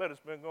 I bet it's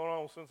been going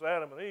on since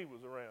Adam and Eve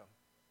was around.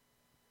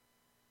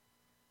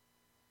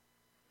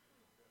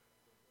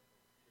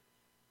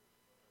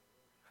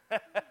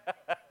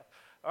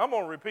 I'm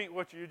going to repeat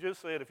what you just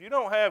said. If you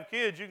don't have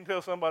kids, you can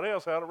tell somebody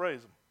else how to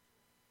raise them.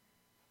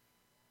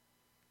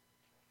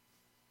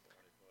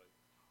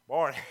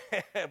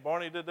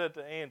 Barney did that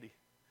to Andy.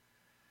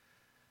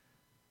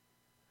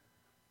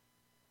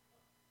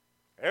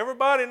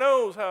 Everybody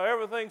knows how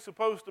everything's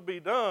supposed to be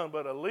done,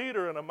 but a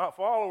leader and a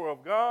follower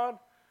of God,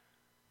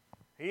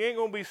 he ain't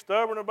going to be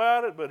stubborn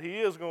about it, but he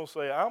is going to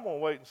say, I'm going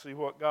to wait and see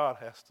what God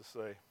has to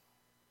say.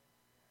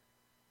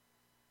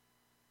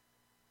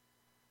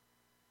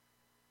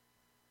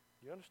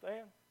 You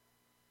understand?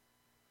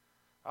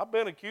 I've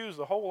been accused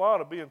a whole lot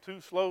of being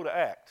too slow to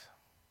act.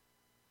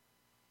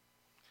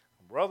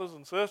 Brothers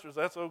and sisters,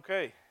 that's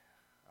okay.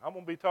 I'm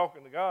going to be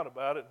talking to God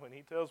about it. When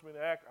He tells me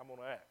to act, I'm going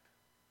to act.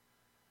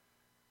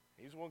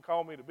 He's the one who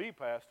called me to be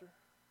pastor.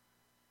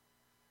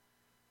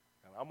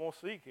 And I'm going to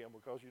seek Him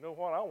because you know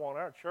what? I want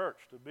our church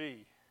to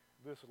be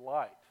this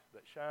light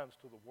that shines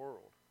to the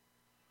world.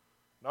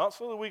 Not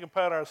so that we can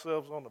pat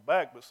ourselves on the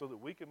back, but so that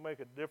we can make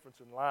a difference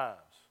in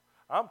lives.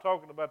 I'm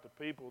talking about the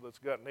people that's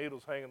got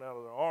needles hanging out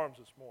of their arms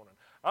this morning.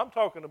 I'm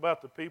talking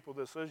about the people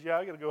that says, yeah,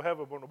 I got to go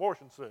have an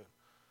abortion soon.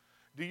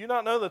 Do you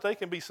not know that they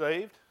can be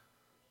saved?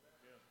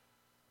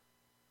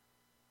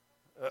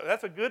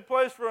 That's a good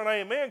place for an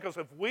amen, because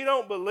if we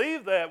don't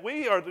believe that,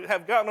 we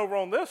have gotten over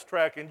on this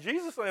track, and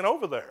Jesus ain't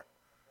over there.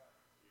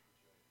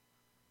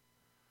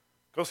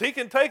 Because He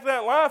can take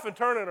that life and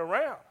turn it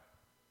around.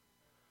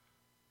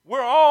 We're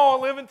all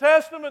a living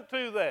testament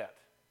to that.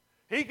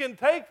 He can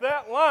take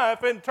that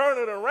life and turn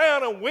it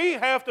around, and we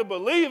have to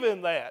believe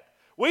in that.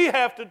 We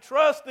have to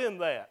trust in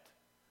that.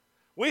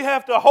 We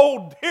have to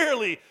hold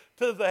dearly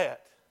to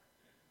that.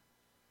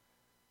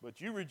 But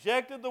you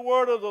rejected the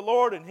word of the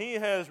Lord, and He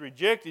has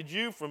rejected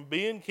you from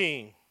being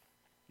king.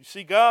 You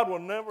see, God will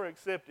never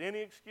accept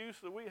any excuse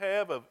that we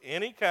have of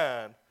any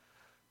kind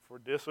for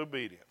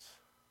disobedience.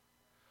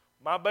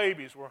 My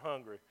babies were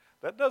hungry.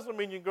 That doesn't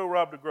mean you can go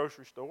rob the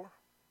grocery store.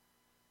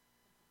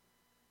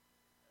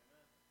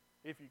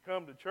 If you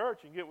come to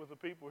church and get with the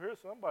people here,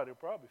 somebody will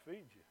probably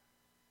feed you.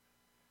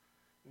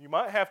 You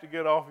might have to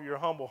get off of your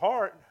humble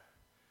heart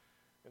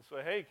and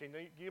say, hey, can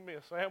you give me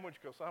a sandwich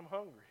because I'm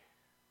hungry?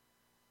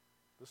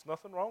 There's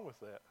nothing wrong with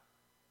that.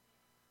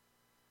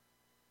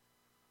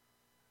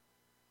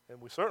 And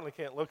we certainly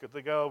can't look at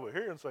the guy over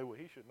here and say, well,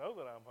 he should know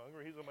that I'm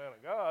hungry. He's a man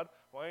of God.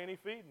 Why ain't he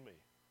feeding me?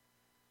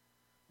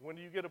 When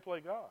do you get to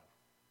play God?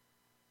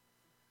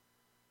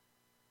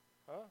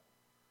 Huh?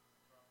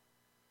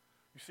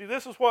 You see,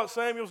 this is what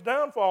Samuel's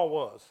downfall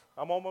was.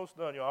 I'm almost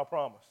done, y'all, I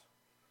promise.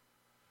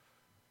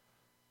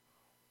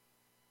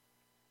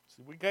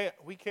 See, we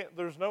can't,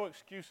 there's no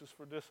excuses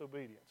for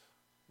disobedience.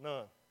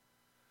 None.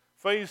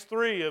 Phase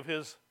 3 of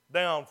his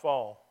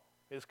downfall,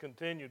 his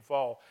continued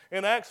fall.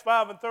 In Acts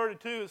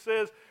 5:32 it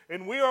says,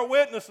 and we are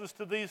witnesses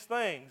to these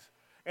things,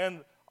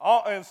 and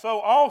so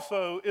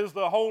also is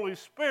the Holy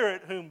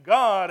Spirit whom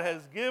God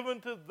has given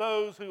to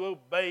those who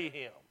obey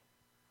Him.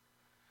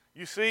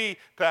 You see,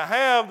 to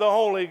have the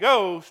Holy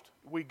Ghost,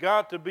 we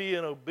got to be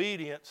in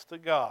obedience to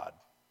God.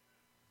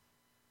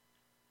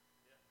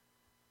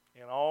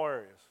 In all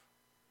areas.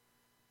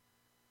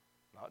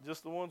 Not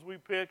just the ones we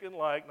pick and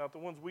like, not the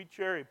ones we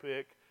cherry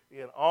pick.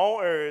 In all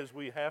areas,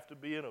 we have to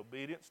be in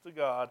obedience to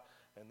God,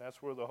 and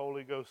that's where the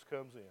Holy Ghost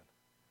comes in.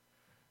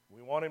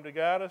 We want Him to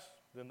guide us,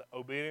 then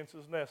obedience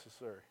is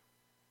necessary.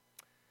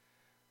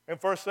 In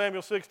 1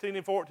 Samuel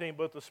 16:14,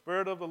 but the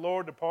Spirit of the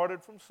Lord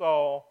departed from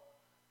Saul,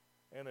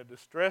 and a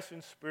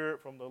distressing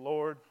spirit from the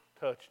Lord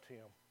touched him.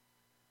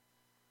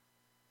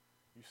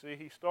 You see,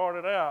 he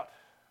started out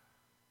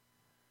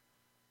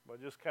by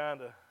just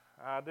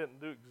I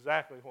didn't do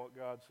exactly what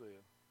God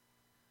said.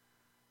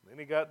 Then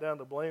he got down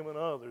to blaming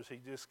others. He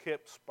just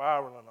kept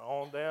spiraling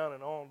on down,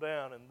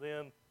 and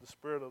then the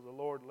Spirit of the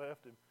Lord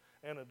left him.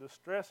 and a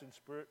distressing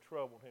spirit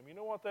troubled him. You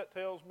know what that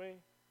tells me?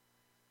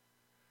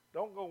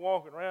 Don't go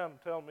walking around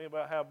and telling me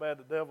about how bad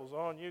the devil's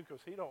on you,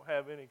 because he don't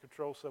have any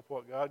control except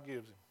what God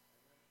gives him.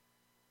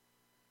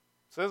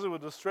 It says it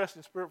was a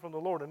distressing spirit from the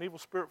Lord, an evil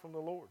spirit from the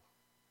Lord.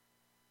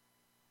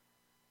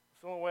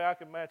 It's the only way I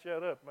can match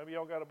that up. Maybe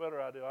y'all got a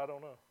better idea. I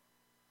don't know.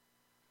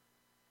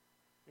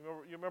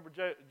 You remember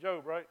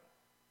Job, right?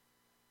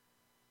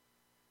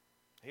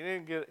 He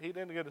didn't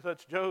get to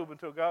touch Job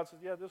until God said,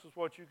 yeah, this is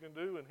what you can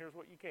do, and here's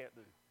what you can't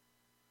do.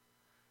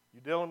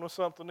 You're dealing with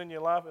something in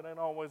your life, it ain't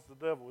always the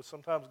devil. It's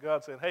sometimes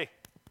God saying, hey,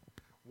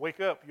 wake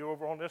up. You're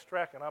over on this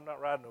track, and I'm not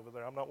riding over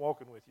there. I'm not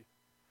walking with you.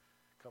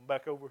 Come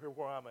back over here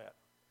where I'm at.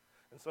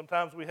 And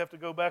sometimes we have to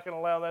go back and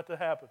allow that to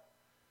happen.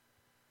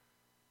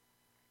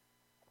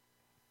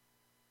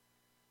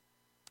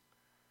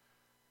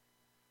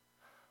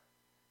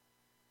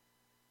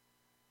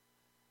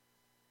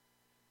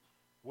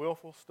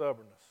 Willful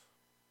stubbornness,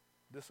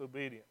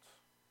 disobedience.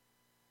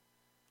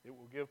 It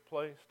will give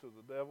place to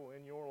the devil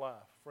in your life.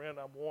 Friend,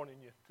 I'm warning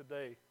you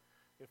today,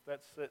 if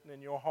that's sitting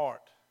in your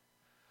heart,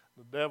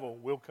 the devil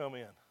will come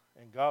in,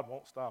 and God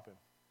won't stop him.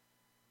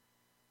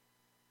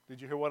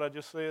 Did you hear what I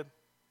just said?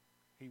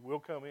 He will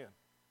come in.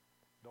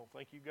 Don't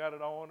think you got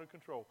it all under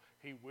control.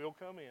 He will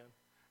come in,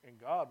 and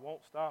God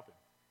won't stop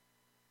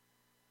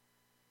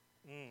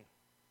him.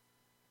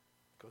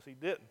 Because he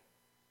didn't,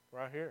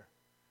 right here.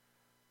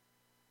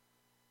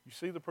 You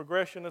see the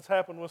progression that's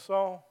happened with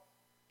Saul?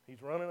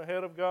 He's running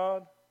ahead of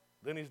God.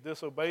 Then he's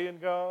disobeying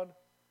God.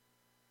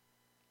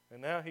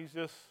 And now he's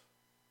just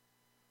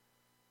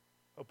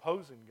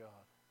opposing God.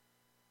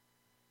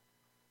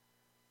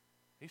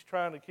 He's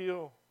trying to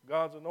kill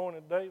God's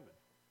anointed David.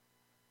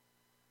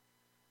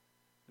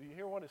 Do you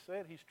hear what it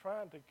said? He's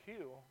trying to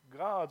kill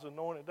God's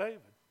anointed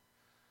David.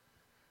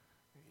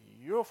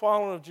 You're a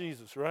follower of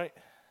Jesus, right?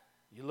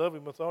 You love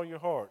him with all your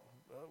heart.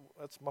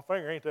 My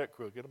finger ain't that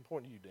crooked. I'm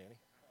pointing to you, Danny.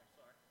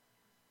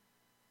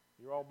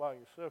 You're all by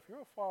yourself.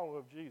 You're a follower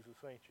of Jesus,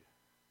 ain't you?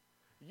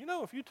 You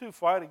know, if you two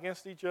fight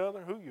against each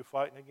other, who you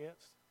fighting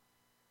against?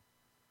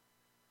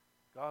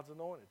 God's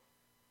anointed.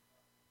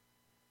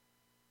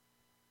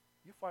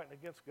 You're fighting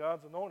against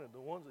God's anointed, the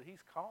ones that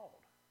he's called.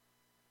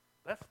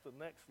 That's the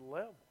next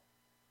level.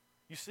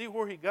 You see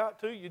where he got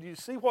to? Do you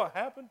see what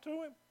happened to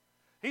him?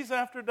 He's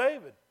after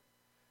David.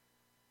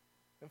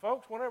 And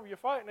folks, whenever you're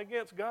fighting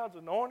against God's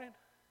anointed,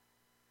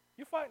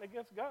 you're fighting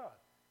against God.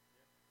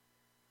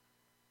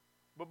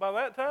 But by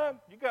that time,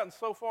 you've gotten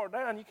so far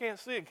down, you can't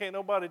see it, can't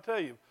nobody tell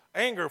you.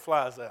 Anger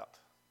flies out.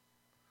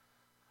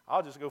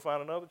 I'll just go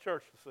find another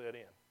church to sit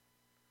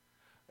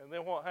in. And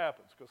then what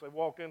happens? Because they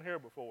walked in here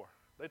before.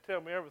 They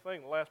tell me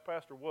everything the last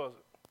pastor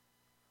wasn't.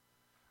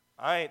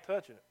 I ain't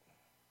touching it.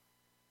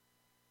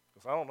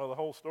 Because I don't know the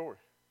whole story.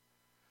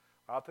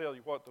 I'll tell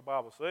you what the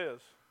Bible says.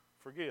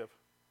 Forgive.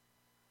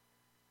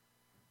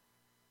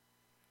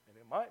 And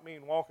it might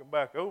mean walking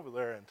back over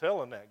there and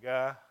telling that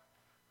guy,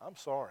 I'm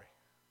sorry.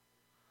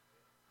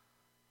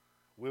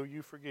 Will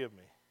you forgive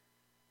me?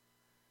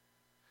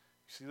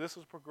 See, this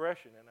is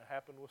progression, and it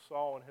happened with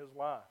Saul in his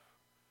life.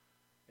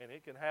 And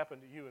it can happen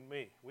to you and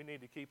me. We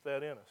need to keep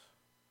that in us.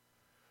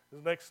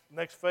 The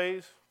next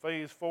phase,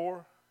 phase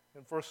 4,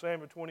 in 1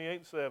 Samuel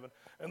 28:7.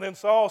 And then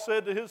Saul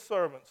said to his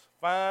servants,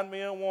 find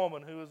me a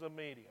woman who is a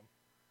medium.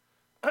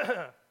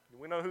 Do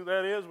we know who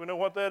that is? We know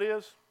what that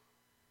is?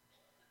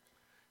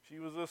 She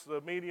was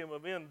the medium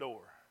of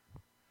Endor.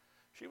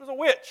 She was a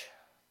witch.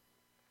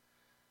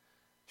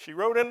 She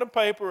wrote in the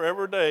paper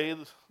every day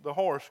the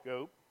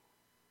horoscope.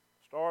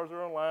 Stars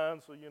are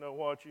aligned, so you know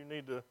what? You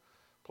need to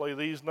play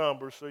these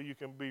numbers so you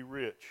can be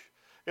rich.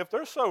 If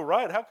they're so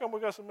right, how come we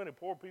got so many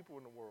poor people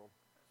in the world?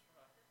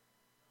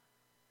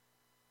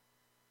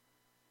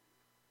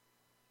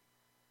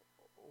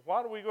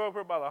 Why do we go up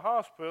here by the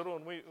hospital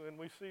and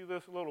we see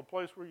this little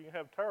place where you can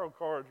have tarot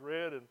cards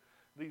read and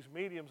these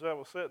mediums that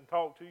will sit and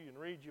talk to you and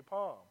read your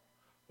palm?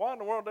 Why in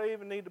the world do they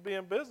even need to be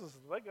in business?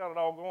 If they got it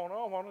all going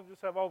on, why don't they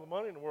just have all the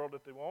money in the world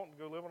that they want and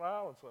go live on an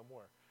island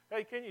somewhere?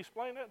 Hey, can you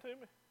explain that to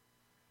me?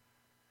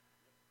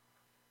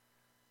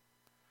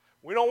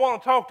 We don't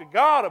want to talk to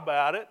God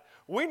about it.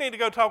 We need to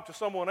go talk to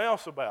someone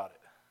else about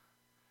it.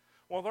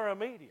 Well, they're a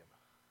medium.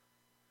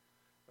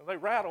 And they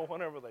rattle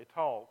whenever they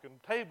talk, and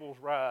tables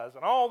rise,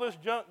 and all this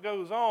junk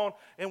goes on,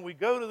 and we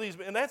go to these,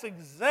 and that's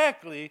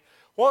exactly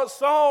what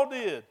Saul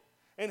did.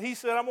 And he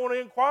said, I'm going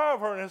to inquire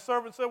of her. And his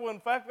servant said, well, in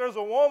fact, there's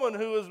a woman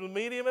who is a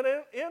medium in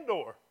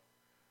Endor.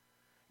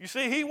 You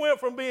see, he went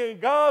from being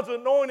God's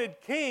anointed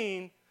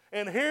king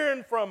and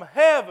hearing from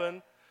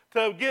heaven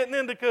to getting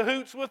into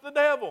cahoots with the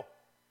devil.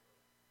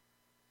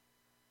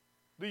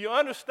 Do you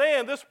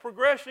understand? This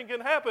progression can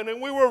happen.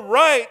 And we were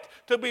right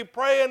to be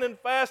praying and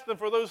fasting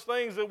for those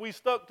things that we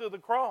stuck to the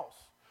cross,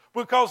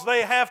 because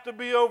they have to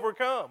be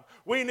overcome.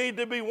 We need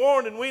to be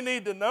warned, and we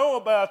need to know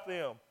about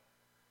them.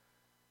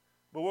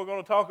 But we're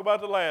going to talk about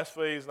the last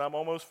phase, and I'm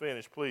almost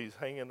finished. Please,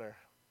 hang in there.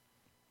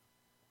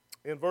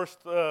 In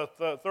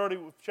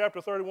chapter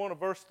 31 of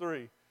verse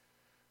 3,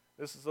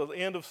 This is the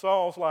end of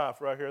Saul's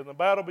life right here. And the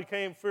battle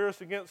became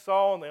fierce against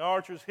Saul, and the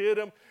archers hit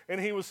him, and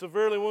he was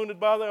severely wounded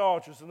by the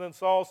archers. And then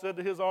Saul said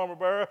to his armor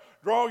bearer,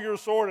 "Draw your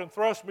sword and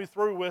thrust me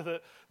through with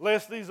it,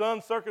 lest these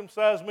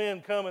uncircumcised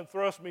men come and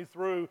thrust me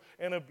through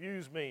and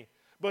abuse me."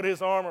 But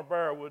his armor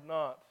bearer would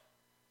not.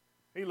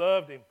 He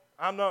loved him.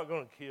 "I'm not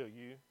going to kill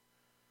you."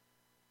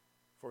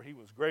 For he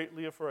was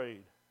greatly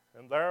afraid.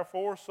 And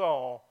therefore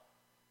Saul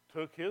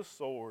took his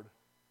sword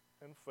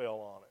and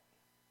fell on it.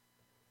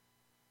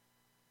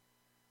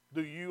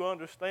 Do you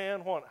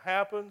understand what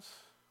happens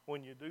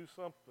when you do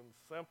something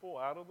simple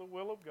out of the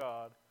will of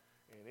God,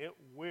 and it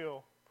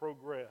will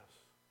progress?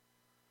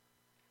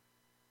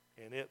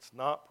 And it's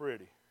not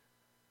pretty.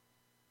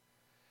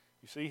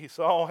 You see,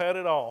 Saul had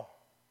it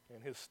all,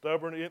 and his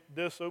stubborn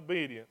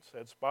disobedience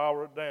had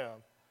spiraled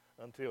down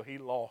until he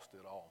lost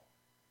it all.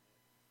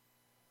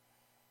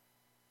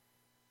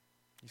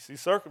 You see,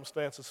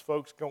 circumstances,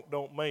 folks,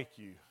 don't make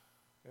you.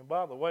 And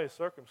by the way,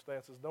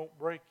 circumstances don't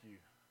break you.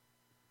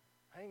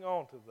 Hang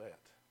on to that.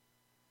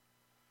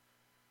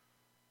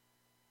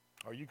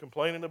 Are you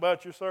complaining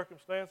about your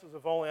circumstances?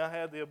 If only I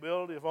had the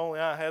ability, if only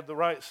I had the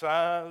right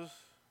size,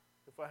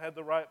 if I had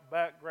the right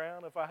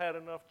background, if I had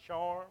enough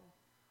charm,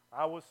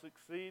 I would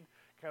succeed.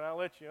 Can I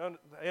let you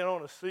in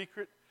on a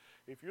secret?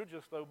 If you'll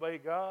just obey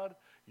God,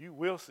 you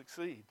will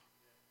succeed.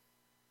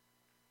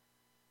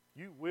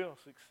 You will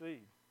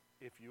succeed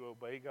if you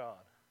obey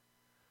God.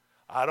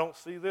 I don't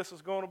see this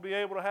is going to be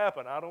able to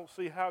happen. I don't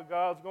see how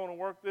God's going to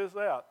work this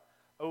out.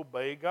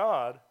 Obey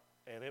God,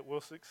 and it will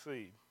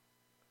succeed.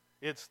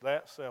 It's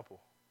that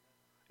simple.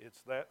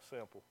 It's that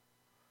simple.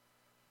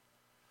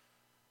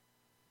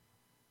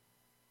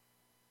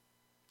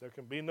 There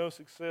can be no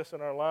success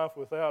in our life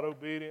without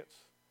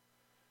obedience,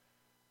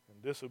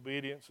 and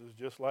disobedience is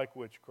just like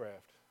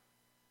witchcraft.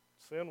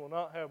 Sin will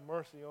not have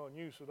mercy on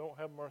you, so don't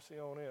have mercy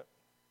on it.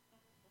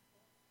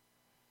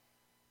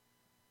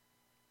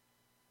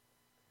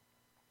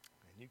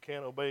 And you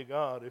can't obey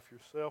God if you're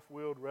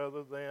self-willed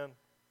rather than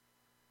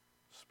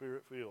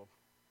Spirit-filled.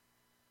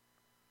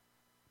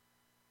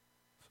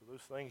 So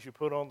those things you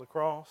put on the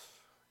cross,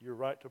 you're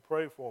right to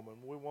pray for them.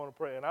 And we want to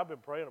pray. And I've been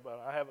praying about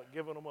it. I haven't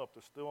given them up.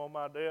 They're still on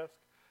my desk,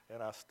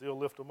 and I still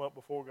lift them up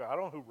before God. I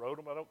don't know who wrote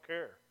them. I don't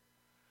care.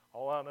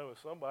 All I know is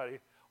somebody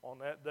on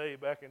that day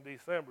back in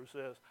December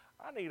says,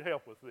 "I need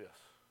help with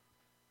this."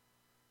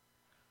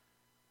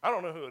 I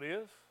don't know who it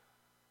is.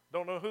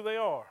 Don't know who they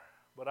are.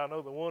 But I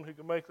know the one who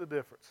can make the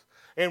difference.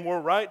 And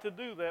we're right to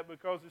do that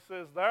because it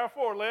says,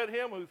 "Therefore let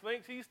him who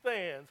thinks he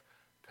stands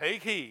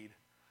take heed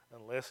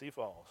unless he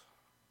falls."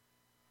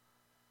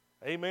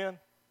 Amen?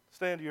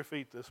 Stand to your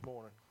feet this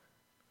morning.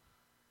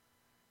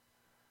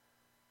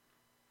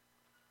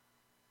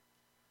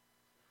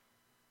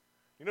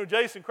 You know,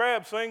 Jason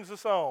Crabb sings a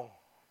song.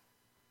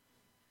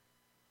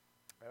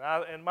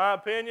 And in my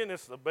opinion,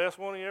 it's the best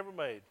one he ever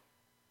made.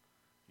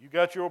 You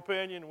got your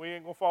opinion, we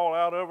ain't going to fall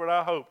out over it,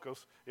 I hope,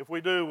 because if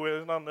we do,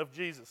 there's not enough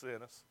Jesus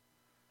in us.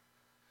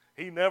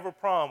 He never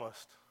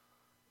promised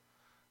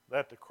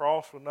that the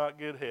cross would not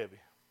get heavy.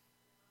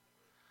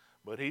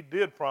 But he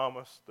did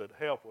promise that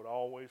help would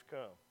always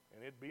come,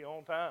 and it'd be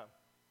on time.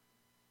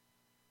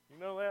 You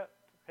know that?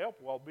 Help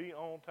will be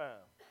on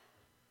time.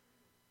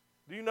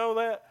 Do you know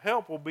that?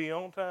 Help will be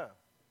on time.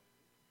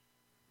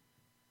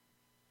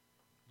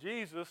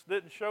 Jesus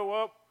didn't show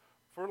up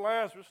for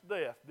Lazarus'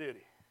 death, did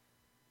he?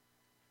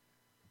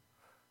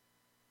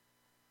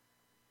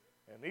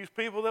 And these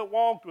people that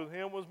walked with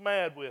him was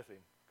mad with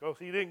him because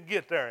he didn't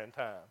get there in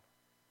time.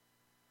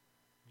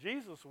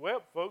 Jesus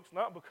wept, folks,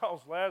 not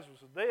because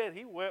Lazarus was dead.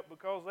 He wept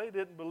because they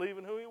didn't believe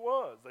in who he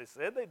was. They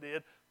said they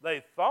did.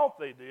 They thought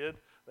they did.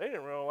 They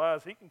didn't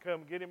realize he can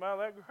come and get him out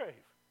of that grave.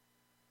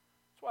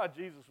 That's why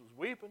Jesus was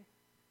weeping,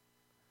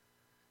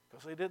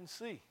 because they didn't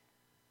see.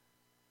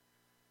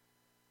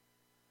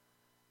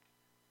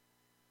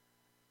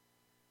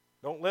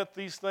 Don't let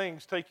these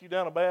things take you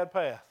down a bad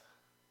path.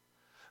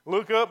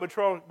 Look up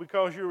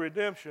because your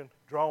redemption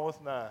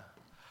draweth nigh.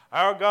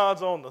 Our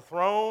God's on the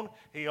throne.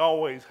 He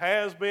always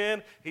has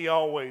been. He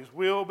always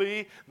will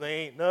be. There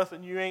ain't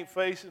nothing you ain't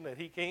facing that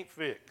he can't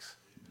fix.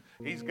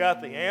 He's got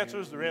the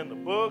answers. They're in the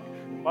book.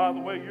 And by the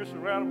way, you're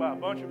surrounded by a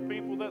bunch of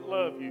people that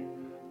love you.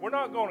 We're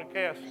not going to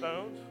cast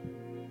stones.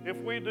 If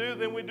we do,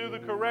 then we do the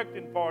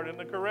correcting part. And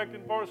the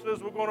correcting part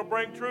says we're going to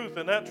bring truth.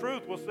 And that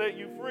truth will set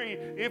you free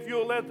if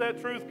you'll let that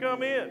truth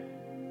come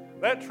in.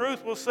 That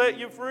truth will set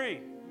you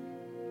free.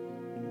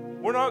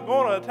 We're not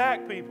going to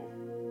attack people.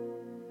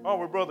 Oh,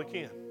 we're Brother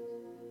Ken.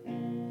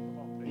 Come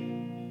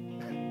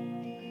on,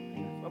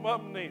 Ken. Some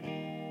of them need it.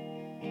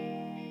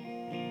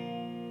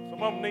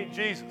 Some of them need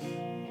Jesus.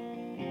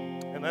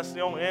 And that's the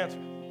only answer.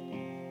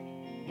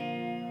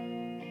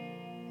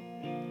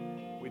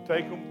 We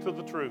take them to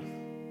the truth.